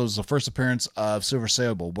as well. It was the first appearance of Silver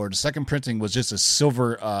Sable, where the second printing was just a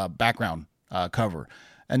silver background cover,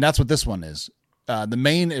 and that's what this one is.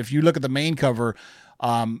 If you look at the main cover,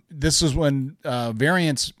 this is when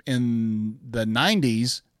variants in the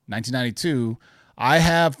 90s, 1992. I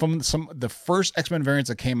have from the first X-Men variants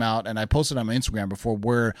that came out, and I posted on my Instagram before,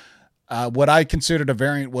 where what I considered a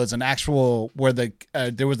variant was an actual, where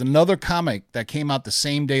there was another comic that came out the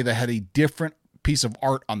same day that had a different piece of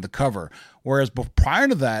art on the cover. Whereas prior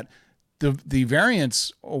to that, the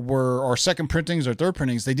variants or second printings or third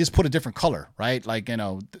printings, they just put a different color, right? Like,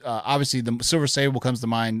 obviously the Silver Sable comes to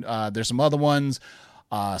mind. There's some other ones.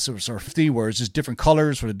 Silver Surfer 50, where it's just different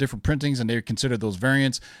colors for the different printings, and they considered those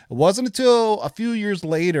variants. It wasn't until a couple of years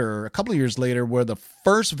later, where the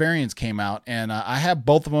first variants came out, and I have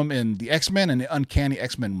both of them in the X-Men and the Uncanny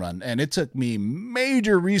X-Men run, and it took me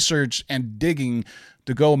major research and digging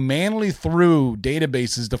to go manually through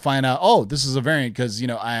databases to find out, oh, this is a variant, because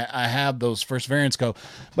I have those first variants go.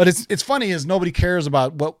 But it's funny is nobody cares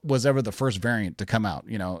about what was ever the first variant to come out.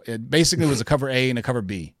 It basically was a cover A and a cover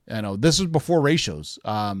B. This was before ratios.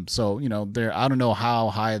 So there, I don't know how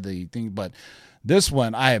high the thing, but this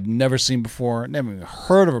one I have never seen before. Never even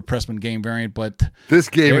heard of a Pressman game variant, but this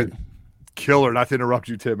game is killer. Not to interrupt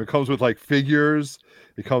you, Tim. It comes with like figures.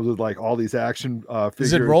 It comes with like all these action figures.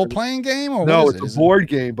 Is it a role-playing game or no? What It's a board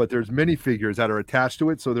game, but there's mini figures that are attached to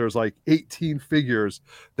it. So there's like 18 figures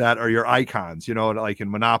that are your icons. Like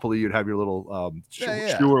in Monopoly, you'd have your little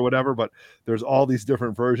shoe or whatever. But there's all these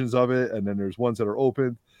different versions of it, and then there's ones that are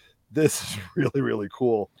open. This is really, really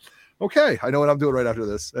cool. Okay, I know what I'm doing right after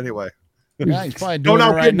this. Anyway. Yeah, he's probably doing it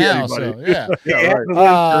right now. So, yeah.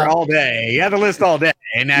 Right. All day. You have to list all day.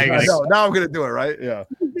 And now you're now I'm going to do it, right? Yeah.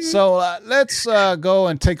 So let's go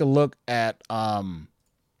and take a look at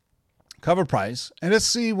cover price, and let's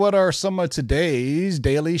see what are some of today's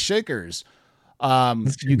daily shakers.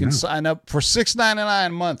 You can sign up for $6.99 a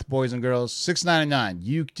month, boys and girls. $6.99.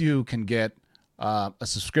 You too can get a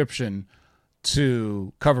subscription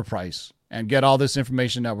to Cover Price and get all this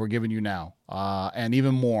information that we're giving you now, and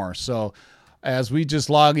even more. So as we just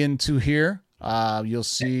log into here, you'll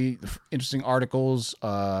see interesting articles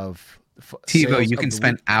of TiVo. You can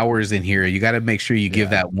spend hours in here. You got to make sure you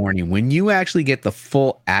give that warning when you actually get the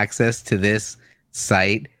full access to this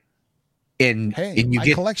site. And you my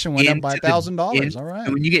get collection went up by $1,000. All right.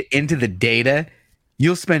 And when you get into the data,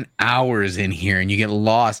 you'll spend hours in here and you get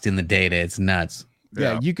lost in the data. It's nuts.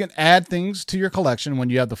 Yeah, you can add things to your collection when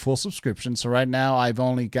you have the full subscription. So right now, I've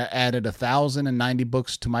only added 1,090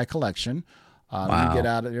 books to my collection. Let me get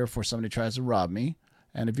out of there before somebody tries to rob me.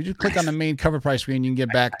 And if you just click on the main Cover Price screen, you can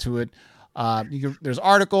get back to it. There's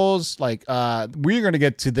articles like we're going to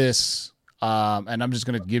get to this, and I'm just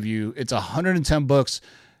going to give you. It's 110 books,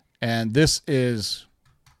 and this is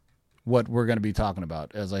what we're going to be talking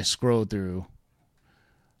about as I scroll through.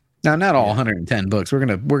 Now, not all 110 books. We're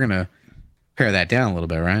gonna pare that down a little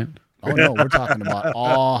bit, right? Oh no, we're talking about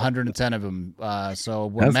all 110 of them. So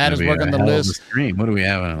when Matt is working the list, what do we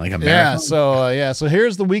have? Like a marathon? So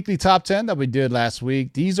here's the weekly top 10 that we did last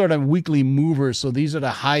week. These are the weekly movers. So these are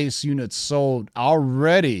the highest units sold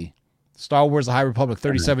already. Star Wars: The High Republic,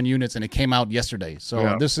 37 units, and it came out yesterday.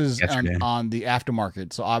 So this is on the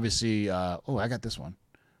aftermarket. So obviously, I got this one.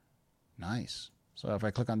 Nice. So if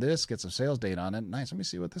I click on this, get some sales date on it. Nice. Let me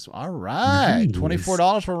see what this one. All right.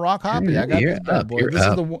 $24 for a raw copy. I got this bad boy.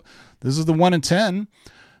 This is the 1 in 10.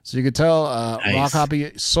 So you can tell raw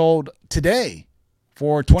copy sold today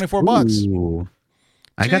for $24. Ooh.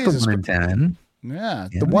 I got the 1 in 10. Yeah.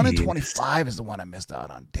 The 1 in 25 is the one I missed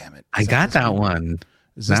out on. Damn it. I got that one.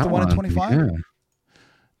 Is this the 1 in 25? Yeah.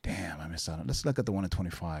 Damn, I missed out on it. Let's look at the 1 in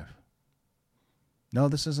 25. No,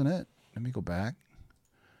 this isn't it. Let me go back.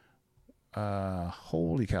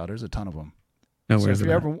 Holy cow, there's a ton of them. No, so if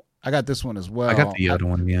you ever, I got this one as well. I got the Yoda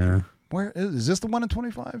one, yeah. Where is this the 1 in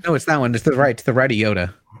 25? No, it's that one. It's to the right of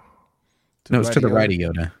Yoda. No, it's to the right of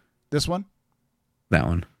Yoda. This one? That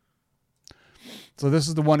one. So this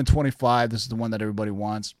is the one in 25. This is the one that everybody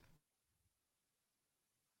wants.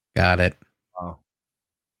 Got it. Oh,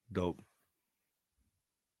 dope.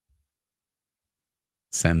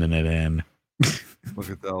 Sending it in. Look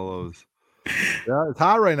at all those. Yeah, it's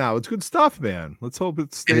hot right now. It's good stuff, man. Let's hope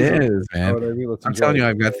it stays. It is, man. Let's I'm enjoy telling it. you,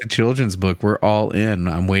 I've got the children's book. We're all in.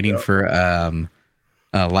 I'm waiting for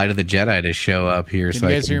Light of the Jedi to show up here. Can you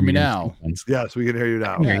guys hear me now? Yes, we can hear you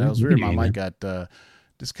now. Yeah, that was weird. My mic got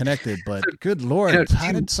disconnected, but good Lord,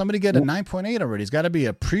 how did somebody get a 9.8 already? It's got to be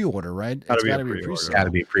a pre-order, right? It's got to be a pre-order. Got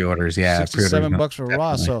to be pre-orders, yeah. $67 for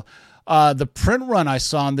raw. So the print run I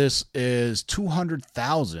saw on this is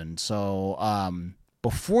 200,000. So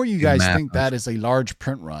before you guys think that is a large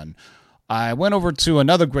print run, I went over to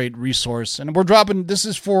another great resource, and we're dropping. This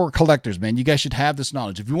is for collectors, man. You guys should have this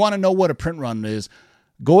knowledge. If you want to know what a print run is,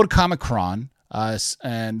 go to Comic-Con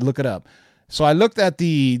and look it up. So I looked at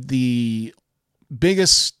the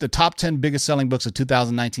top 10 biggest selling books of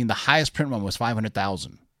 2019. The highest print run was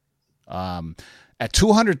 500,000. At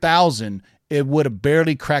 200,000, it would have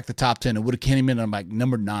barely cracked the top 10. It would have came in on like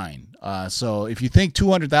number 9. So if you think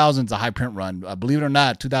 200,000 is a high print run, believe it or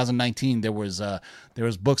not, 2019 there was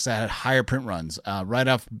books that had higher print runs. Right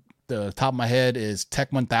off the top of my head is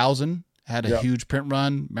Tech 1000 had a huge print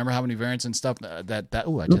run. Remember how many variants and stuff I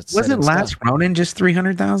just wasn't Last Ronin just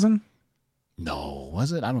 300,000? No,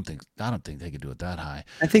 was it? I don't think they could do it that high.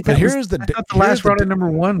 I think but I thought the Last Ronin number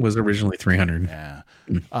 1 was originally 300. Yeah.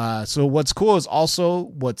 So what's cool is also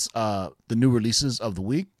what's the new releases of the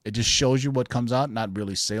week. It just shows you what comes out, not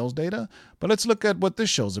really sales data. But let's look at what this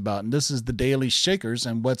show's about. And this is the Daily Shakers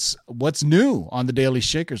and what's new on the Daily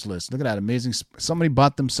Shakers list. Look at that, amazing. Somebody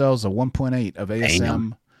bought themselves a 1.8 of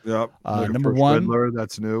ASM. Yep. Number 1. Riddler,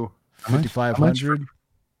 that's new. 5,500.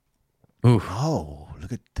 Ooh. Oh,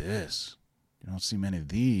 look at this. You don't see many of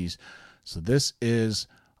these. So this is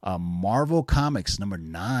Marvel Comics number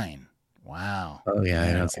 9. Wow. Oh yeah,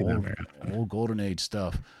 I don't see that. Old Golden Age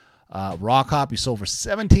stuff. Raw copy sold for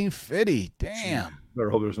 $17.50. Damn. Better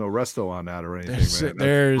hope there's no resto on that or anything, man.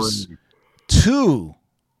 There's 2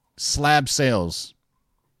 slab sales.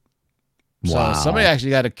 Wow. So somebody actually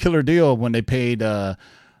got a killer deal when they paid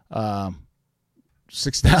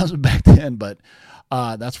 $6,000 back then, but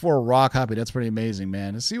that's for a raw copy. That's pretty amazing,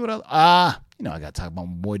 man. Let's see what else. I got to talk about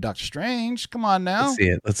my boy Doctor Strange. Come on now.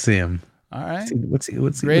 Let's see him. All right. Let's see.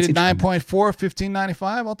 Rated 9.4,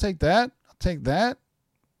 $15.95. I'll take that.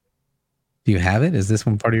 Do you have it? Is this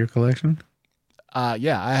one part of your collection?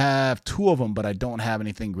 Yeah, I have 2 of them, but I don't have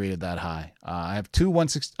anything graded that high. I have 2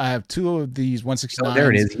 of these 169s. Oh,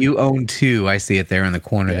 there it is. You own 2. I see it there in the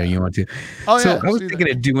corner. There. You own 2. Oh so yeah. I was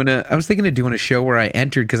thinking of doing a show where I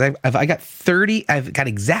entered because I got 30. I've got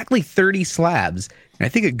exactly 30 slabs, and I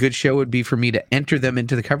think a good show would be for me to enter them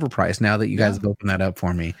into the cover price. Now that you guys have opened that up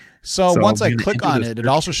for me. So once I click on it, it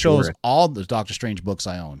also shows all the Doctor Strange books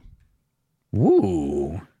I own.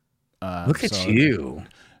 Ooh. Look at you.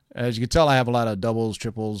 As you can tell, I have a lot of doubles,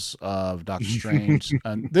 triples of Doctor Strange.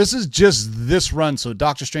 And this is just this run. So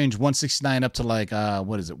Doctor Strange 169 up to like,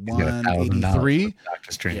 what is it, 183?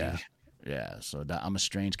 Doctor Strange. Yeah. So I'm a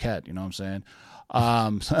strange cat. You know what I'm saying?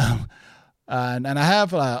 And I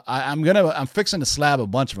have, I'm fixing to slab a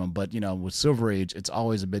bunch of them. But, with Silver Age, it's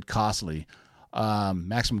always a bit costly.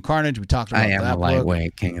 Maximum Carnage, we talked about that. I am a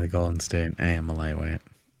lightweight, King of the Golden State. I am a lightweight.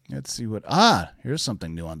 Let's see here's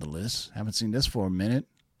something new on the list. Haven't seen this for a minute.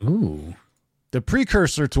 Ooh. The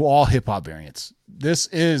precursor to all hip-hop variants. This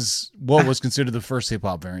is what was considered the first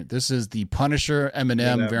hip-hop variant. This is the Punisher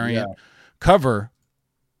Eminem variant cover.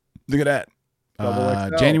 Look at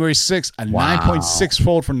that. January 6th, a 9.6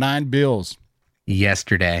 fold for $9.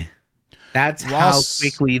 Yesterday. That's how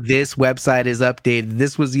quickly this website is updated.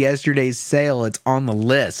 This was yesterday's sale. It's on the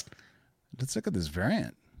list. Let's look at this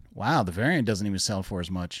variant. Wow, the variant doesn't even sell for as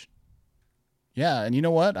much. Yeah, and you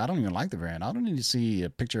know what? I don't even like the variant. I don't need to see a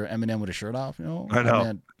picture of Eminem with a shirt off. I know.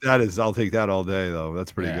 I'll take that all day, though.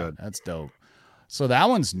 That's pretty good. That's dope. So that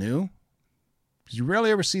one's new. You rarely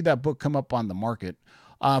ever see that book come up on the market.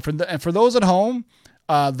 For those at home,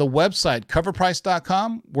 the website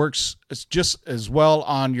coverprice.com works just as well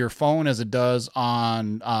on your phone as it does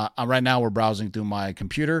on. Right now, we're browsing through my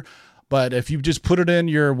computer. But if you just put it in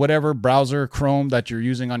your whatever browser, Chrome, that you're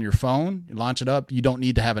using on your phone, you launch it up, you don't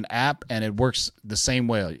need to have an app, and it works the same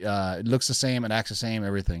way. It looks the same, it acts the same,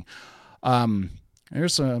 everything.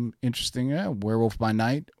 Here's some interesting Werewolf by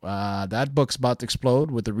Night. That book's about to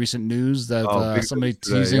explode with the recent news that somebody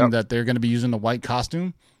teasing that they're going to be using the white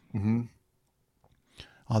costume. Mm-hmm.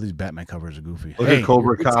 All these Batman covers are goofy. Look Hey, at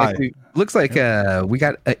Cobra Kai. Looks like we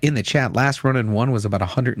got in the chat. Last Ronin 1 was about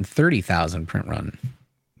 130,000 print run.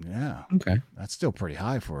 yeah, Okay. that's still pretty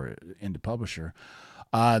high for an indie publisher.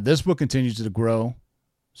 This book continues to grow.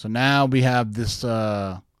 So now we have this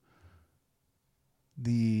I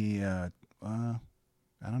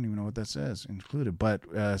don't even know what that says included, but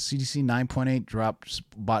CDC 9.8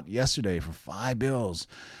 bought yesterday for $5.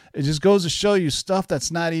 It just goes to show you stuff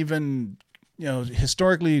that's not even,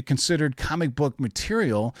 historically considered comic book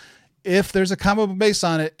material. If there's a comic book based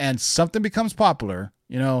on it and something becomes popular,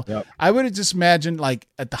 Yep. I would have just imagined like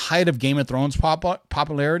at the height of Game of Thrones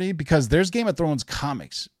popularity, because there's Game of Thrones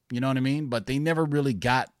comics, you know what I mean? But they never really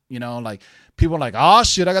got, like people are like, oh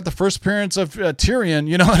shit, I got the first appearance of Tyrion,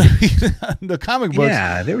 you know what I mean? The comic books.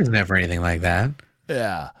 Yeah, there was never anything like that.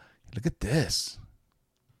 Yeah. Look at this.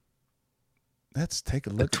 Let's take a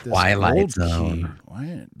look at this. Twilight Gold Zone. Key.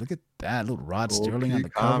 Why, look at that little Rod Gold Sterling on Key the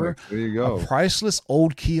cover. Comics. There you go. A priceless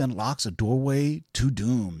old key unlocks a doorway to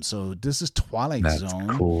doom. So this is Twilight That's Zone.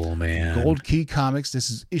 cool, man. Gold Key Comics. This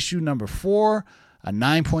is issue number 4. A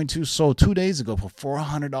 9.2 sold 2 days ago for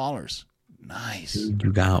 $400. Nice.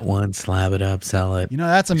 You got one, slab it up, sell it.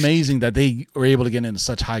 That's amazing that they were able to get into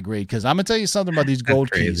such high grade. Because I'm gonna tell you something about these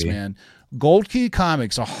gold keys, crazy. man. Gold key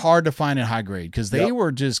comics are hard to find in high grade because they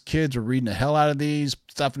were just kids were reading the hell out of these,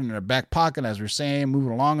 stuffing in their back pocket, as we're saying,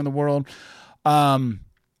 moving along in the world.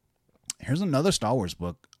 Here's another Star Wars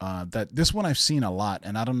book. That this one I've seen a lot,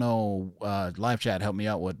 and I don't know. Live chat help me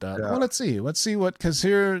out with. Well, let's see what, because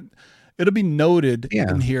here it'll be noted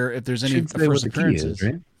in here if there's any Should say first what the key appearances. is,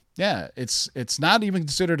 right? Yeah, it's not even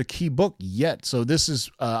considered a key book yet. So this is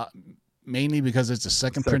mainly because it's a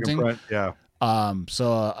second printing. Print, yeah.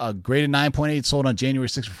 So a graded 9.8 sold on January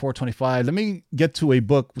 6th for $425. Let me get to a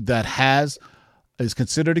book that is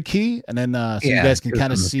considered a key, and then so you guys can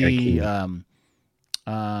kind of see.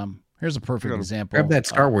 Here's a perfect example. Grab that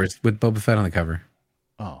Star Wars with Boba Fett on the cover.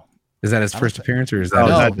 Oh, Is that his first appearance, or is that?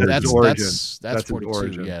 No, no, that's his origin. that's That's his 42.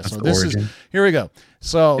 origin. Yeah. That's So the this origin. is here we go.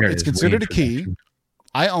 So There it it's is, considered a key. reintroduction.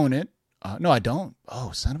 I own it. No, I don't.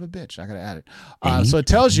 Oh, son of a bitch. I got to add it. So it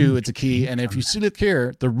tells you it's a key. And if you see, look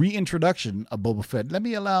here, the reintroduction of Boba Fett,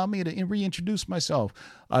 allow me to reintroduce myself.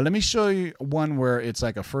 Let me show you one where it's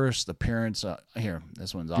like a first appearance. Here,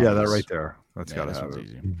 this one's obvious. Yeah, that right there. That's got to this have one's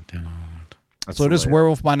it. easy. That's So the this layout.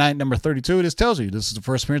 Werewolf by Night number 32, this tells you this is the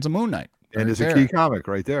first appearance of Moon Knight. And Right it's there. a key comic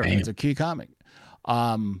right there. It's a key comic.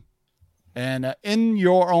 And in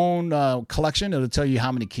your own collection, it'll tell you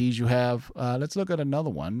how many keys you have. Let's look at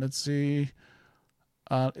another one. Let's see.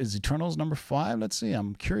 Is Eternals number 5? Let's see.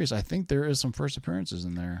 I'm curious. I think there is some first appearances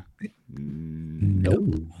in there. No,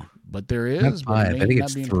 But there not is. but five. maybe I think not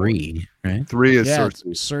it's being 3, right? 3 is Yeah, Cersei.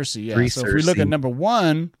 Cersei. Yeah. Three So if we look Cersei. at number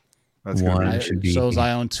 1, That's gonna One. be It should be- shows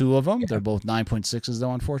I own 2 of them. They're both 9.6s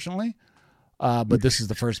though, unfortunately. But this is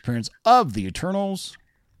the first appearance of the Eternals.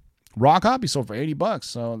 Raw copy sold for $80.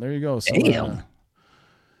 So there you go. So, Damn.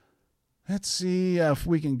 let's see if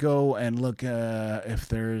we can go and look if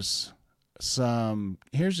there's some.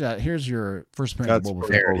 Here's your first appearance That's of Boba for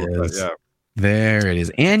Fett. There it Boba Fett, is. Yeah. There it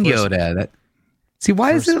is. And First- Yoda. See,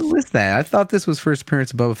 why does first- it list that? I thought this was first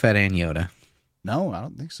appearance of Boba Fett and Yoda. No, I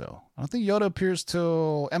don't think so. I don't think Yoda appears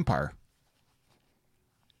till Empire.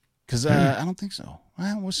 Because I don't think so.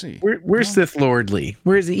 Well, we'll see. Where's Sith Lord Lee?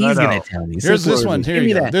 Where is he? He's No, no. going to tell me. Here's Sith this Lord one. Lee. Here Give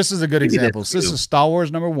you me go. that. This is a good Give me that example. This too. is Star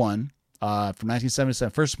Wars number 1 from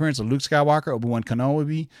 1977. First appearance of Luke Skywalker, Obi-Wan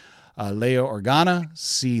Kenobi, Leia Organa,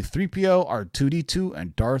 C-3PO, R2-D2,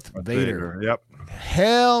 and Darth Vader. Yep.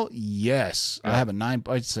 Hell yes. I have a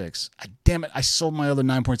 9.6. Damn it. I sold my other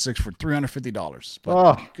 9.6 for $350. But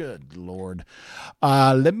Oh. good Lord.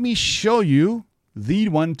 Let me show you the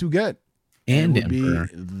one to get. And It would be Emperor.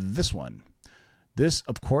 this one. This,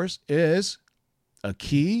 of course, is a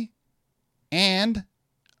key, and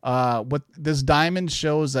what this diamond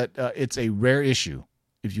shows that it's a rare issue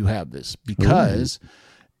if you have this, because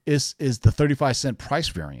this is the 35-cent price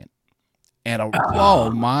variant, and oh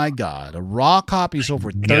my god, a raw copy sold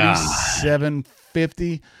for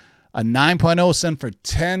 $37.50, a 9.0 cent for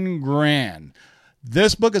 $10,000.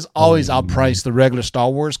 This book is always outpriced the regular Star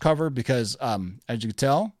Wars cover because, as you can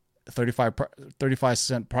tell,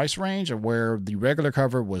 35-cent price range, or where the regular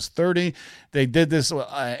cover was 30. They did this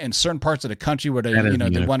in certain parts of the country where they, That is they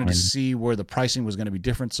wanted unicorn. to see where the pricing was going to be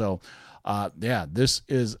different. So, this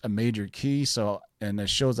is a major key. So, and it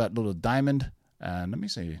shows that little diamond. Let me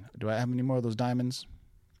see. Do I have any more of those diamonds?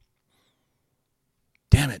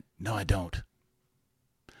 Damn it! No, I don't.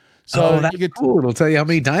 So That's you get cool. It'll tell you how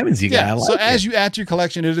many diamonds you got. I like so it. as you add to your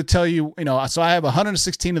collection, it'll tell you, so I have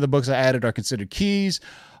 116 of the books I added are considered keys.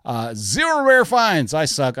 0 rare finds. I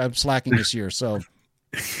suck. I'm slacking this year. So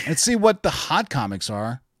Let's see what the hot comics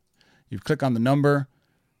are. You click on the number.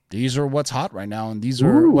 These are what's hot right now, and these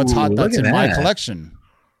are what's hot that's in my collection.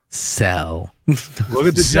 Sell. Look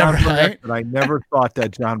at the John Byrne right? FF, and I never thought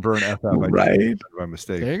that John Byrne FF. Right. By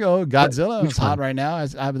mistake. There you go. Godzilla is hot right now. I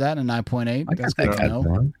have that in 9.8. That's good to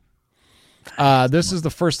know. This is the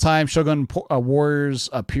first time Shogun Warriors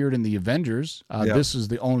appeared in the Avengers. This is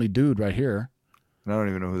the only dude right here. I don't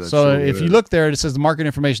even know who that is. So if you look there, it says the market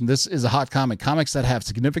information. This is a hot comic. Comics that have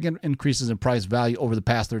significant increases in price value over the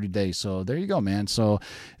past 30 days. So there you go, man. So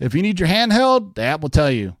if you need your handheld, the app will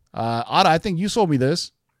tell you. Otto, I think you sold me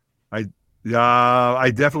this.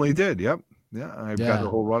 I definitely did. Yep. Yeah, I've got the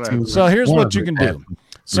whole run. So here's what you can do.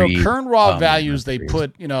 So current raw values they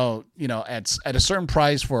put, at a certain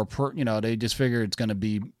price for they just figure it's going to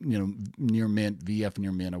be, near mint, VF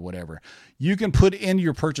near mint or whatever. You can put in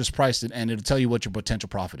your purchase price and it'll tell you what your potential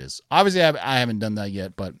profit is. Obviously, I haven't done that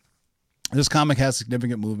yet, but this comic has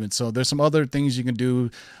significant movement. So there's some other things you can do.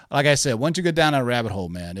 Like I said, once you get down a rabbit hole,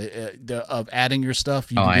 man, of adding your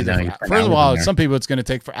stuff, you can do that. First of all, some people it's going to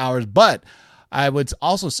take for hours, but I would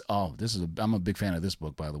also. I'm a big fan of this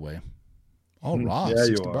book, by the way. Oh, raw,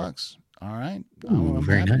 $60. All right.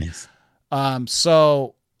 Very nice.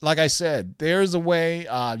 So like I said, there's a way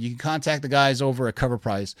you can contact the guys over at Cover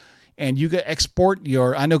Price and you can export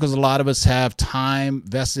I know because a lot of us have time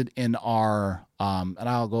vested in our, and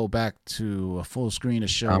I'll go back to a full screen to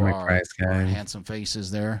show our handsome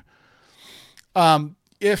faces there.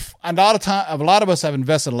 If a lot of us have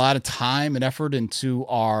invested a lot of time and effort into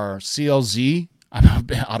our CLZ.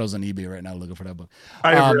 Otto's on eBay right now looking for that book.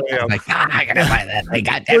 I really am. I gotta buy that.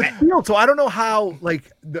 God damn it. So I don't know how,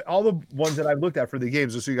 all the ones that I've looked at for the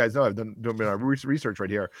games, just so you guys know, I've done my research right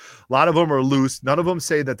here. A lot of them are loose. None of them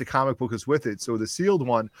say that the comic book is with it. So the sealed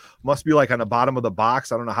one must be on the bottom of the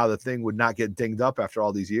box. I don't know how the thing would not get dinged up after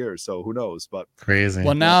all these years. So who knows? But crazy.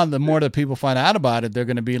 Well, now the more that people find out about it, they're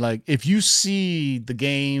going to be like, if you see the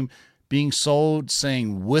game being sold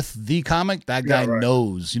saying with the comic, that guy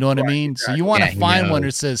knows, you know what I mean? Exactly. So you want to find one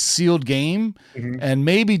that says sealed game and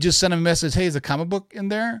maybe just send him a message. Hey, is a comic book in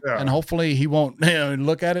there? And hopefully he won't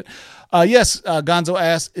look at it. Yes. Gonzo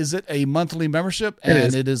asked, is it a monthly membership?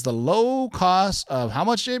 And it is the low cost of how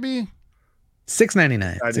much, JB?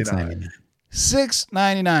 $6.99.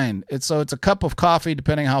 $6.99. It's a cup of coffee,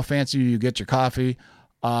 depending on how fancy you get your coffee.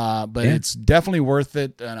 But it's definitely worth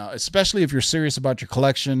it, especially if you're serious about your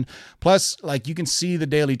collection. Plus, you can see the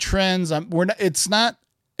daily trends. It's not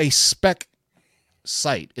a spec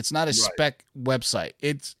site. It's not a spec website.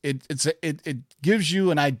 It gives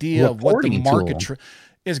you an idea of what the market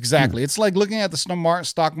is exactly. It's like looking at the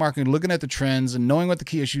stock market, looking at the trends, and knowing what the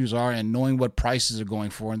key issues are, and knowing what prices are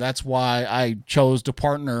going for. And that's why I chose to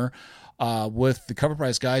partner with the Cover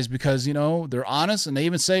Price guys, because they're honest and they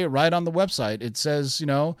even say it right on the website. It says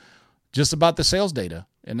just about the sales data,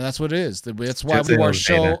 and that's what it is. That's why we do our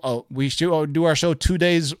show. We do our show 2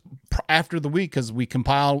 days after the week because we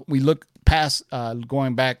look past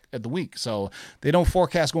going back at the week, so they don't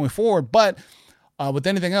forecast going forward. But with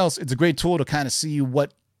anything else, it's a great tool to kind of see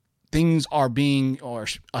what things are being or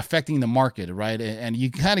affecting the market, right? And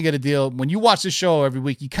you kind of get a deal when you watch this show every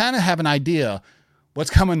week. You kind of have an idea what's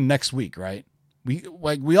coming next week, right?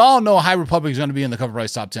 We all know High Republic is going to be in the Cover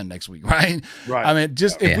Price top 10 next week, right? Right. I mean,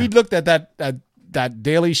 if we looked at that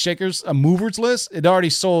daily Shakers movers list, it already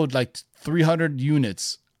sold 300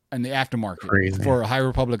 units in the aftermarket for High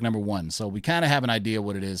Republic #1. So we kind of have an idea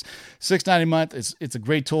what it is. $6.90 a month. It's a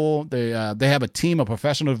great tool. They have a team of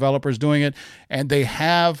professional developers doing it, and they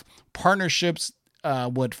have partnerships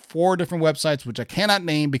with 4 different websites, which I cannot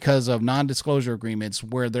name because of non-disclosure agreements,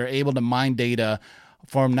 where they're able to mine data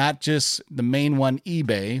from not just the main one,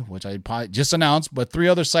 eBay, which I probably just announced, but 3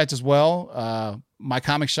 other sites as well. My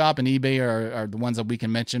Comic Shop and eBay are the ones that we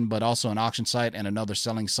can mention, but also an auction site and another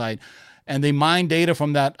selling site. And they mine data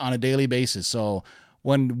from that on a daily basis. So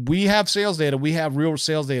when we have sales data, we have real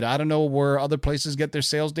sales data. I don't know where other places get their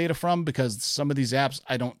sales data from, because some of these apps,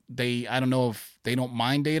 I don't know if they don't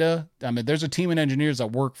mine data. I mean, there's a team of engineers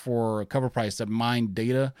that work for Cover Price that mine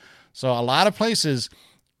data. So a lot of places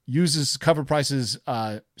uses Cover Price's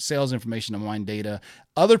sales information to mine data.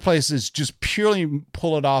 Other places just purely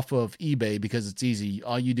pull it off of eBay because it's easy.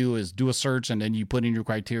 All you do is do a search and then you put in your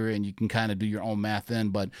criteria and you can kind of do your own math in.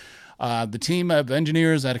 But the team of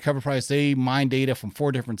engineers at a Cover Price, they mine data from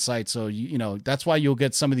 4 different sites. So, that's why you'll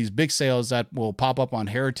get some of these big sales that will pop up on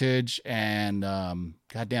Heritage and,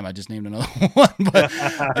 God damn, I just named another one, but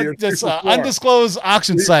just undisclosed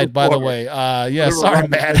auction site, by the way. Sorry,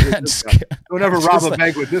 man. Don't ever rob a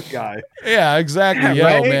bank with this guy. Yeah, exactly.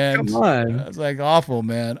 Yeah, right? Man. Come on. It's awful,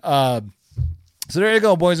 man. So there you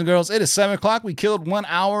go, boys and girls. It is 7 o'clock. We killed 1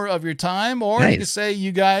 hour of your time, or you can say,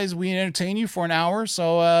 you guys, we entertain you for an hour.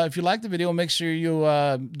 So if you like the video, make sure you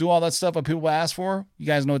do all that stuff that people ask for. You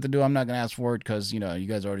guys know what to do. I'm not going to ask for it because, you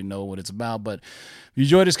guys already know what it's about. But if you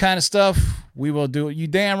enjoy this kind of stuff, we will do it. You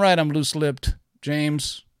damn right I'm loose-lipped,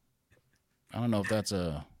 James. I don't know if that's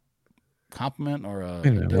a compliment or a...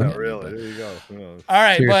 Yeah, really. There you go. All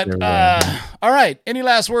right, all right. Any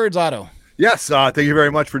last words, Otto? Yes, thank you very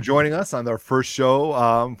much for joining us on our first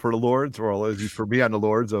show for the Lords, or at least for me on the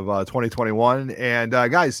Lords of 2021. And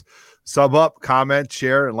guys, sub up, comment,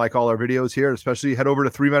 share, and like all our videos here. Especially head over to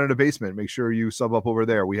 3 Men in the Basement. Make sure you sub up over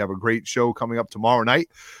there. We have a great show coming up tomorrow night.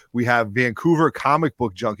 We have Vancouver Comic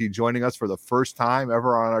Book Junkie joining us for the first time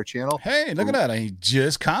ever on our channel. Hey, look at that. He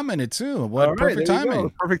just commented too. What perfect timing.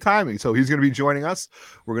 Perfect timing. So he's going to be joining us.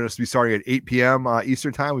 We're going to be starting at 8 p.m.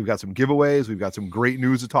 Eastern time. We've got some giveaways. We've got some great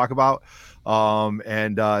news to talk about.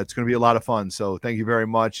 And it's going to be a lot of fun. So thank you very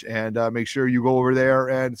much. And make sure you go over there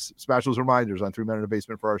and smash those reminders on 3 Men in the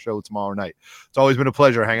Basement for our show tomorrow night. It's always been a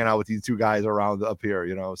pleasure hanging out with these two guys around up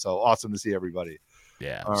here, so awesome to see everybody.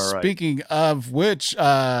 Yeah. All right. Speaking of which,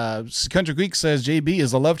 Country Greek says JB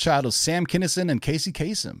is the love child of Sam Kinison and Casey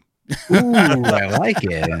Kasem. Ooh, I like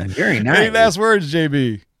it. Very nice. Any last words,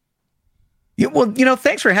 JB? Yeah, well,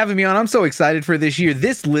 thanks for having me on. I'm so excited for this year.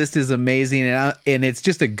 This list is amazing, and it's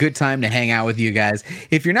just a good time to hang out with you guys.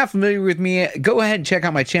 If you're not familiar with me, go ahead and check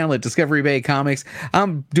out my channel at Discovery Bay Comics.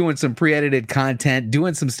 I'm doing some pre-edited content,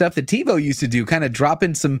 doing some stuff that TiVo used to do, kind of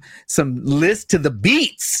dropping some lists to the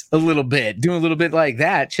beats a little bit, doing a little bit like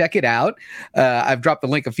that. Check it out. I've dropped the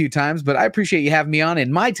link a few times, but I appreciate you having me on.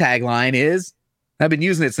 And my tagline is, I've been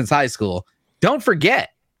using it since high school, don't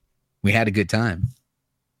forget, we had a good time.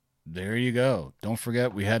 There you go. Don't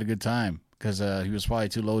forget we had a good time, because he was probably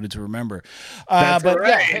too loaded to remember. That's but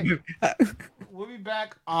right. Yeah, we'll be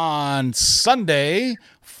back on Sunday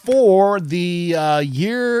for the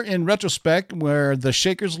year in retrospect, where the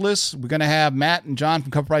Shakers list. We're going to have Matt and John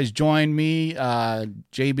from Cover Price join me,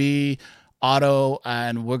 JB, Otto,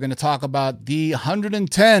 and we're going to talk about the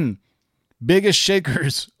 110 biggest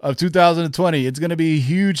shakers of 2020. It's going to be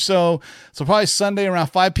huge. So probably Sunday around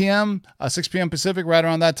 5 p.m., 6 p.m. Pacific, right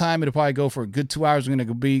around that time. It'll probably go for a good 2 hours. We're going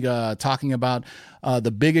to be talking about the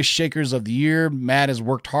biggest shakers of the year. Matt has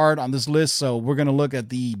worked hard on this list. So we're going to look at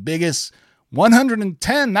the biggest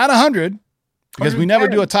 110, not 100, because we never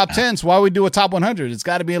do a top 10. So why would we do a top 100? It's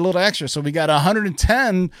got to be a little extra. So we got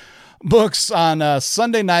 110 books on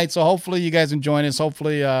Sunday night, so hopefully you guys can join us.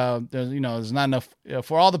 Hopefully there's not enough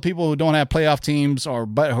for all the people who don't have playoff teams or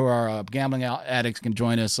who are gambling addicts can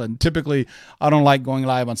join us. And typically I don't like going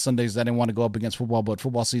live on Sundays. I didn't want to go up against football, but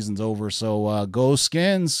football season's over, so go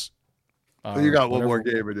Skins. You got one more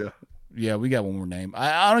game in you. Yeah, we got one more name.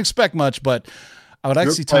 I don't expect much, but I would like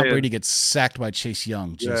to see Tom Brady get sacked by Chase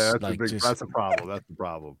Young. That's a problem. That's the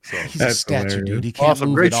problem. So he's a statue, dude. He can't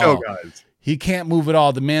move great at show, all. guys. He can't move at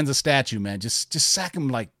all. The man's a statue, man. Just sack him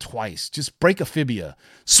like twice. Just break a fibia.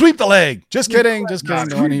 Sweep the leg. Just kidding. Just kidding.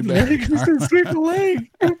 Sweep the leg.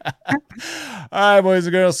 All right, boys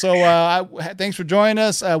and girls. So thanks for joining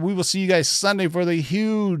us. We will see you guys Sunday for the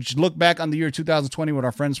huge look back on the year 2020 with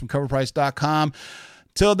our friends from CoverPrice.com.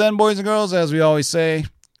 Till then, boys and girls, as we always say,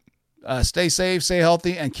 stay safe, stay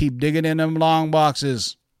healthy, and keep digging in them long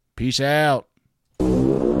boxes. Peace out.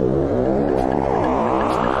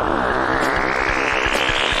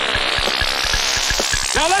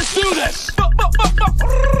 Now let's do this!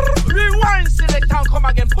 Rewind, select and come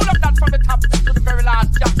again. Pull up that from the top to the very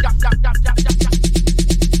last. Jump.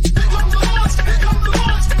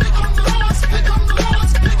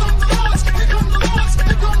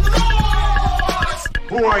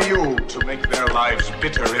 Who are you to make their lives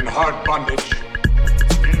bitter in hard bondage?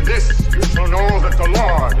 In this you shall know that the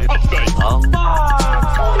Lord is upstate. 1, 2,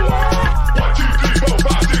 3, 4,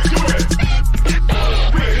 5, 6, do it!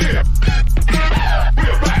 We're here!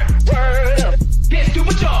 We're back! Let's do a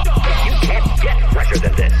job. You can't get fresher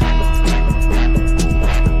than this.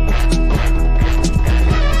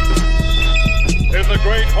 In the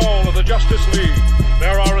great hall of the Justice League,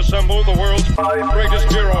 there are assembled the world's 5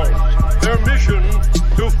 greatest heroes. Their mission,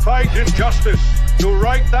 to fight injustice, to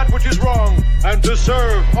right that which is wrong, and to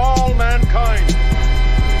serve all mankind.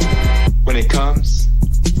 When it comes,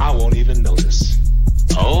 I won't even notice.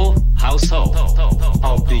 Oh, how so?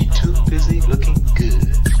 I'll be too busy looking good.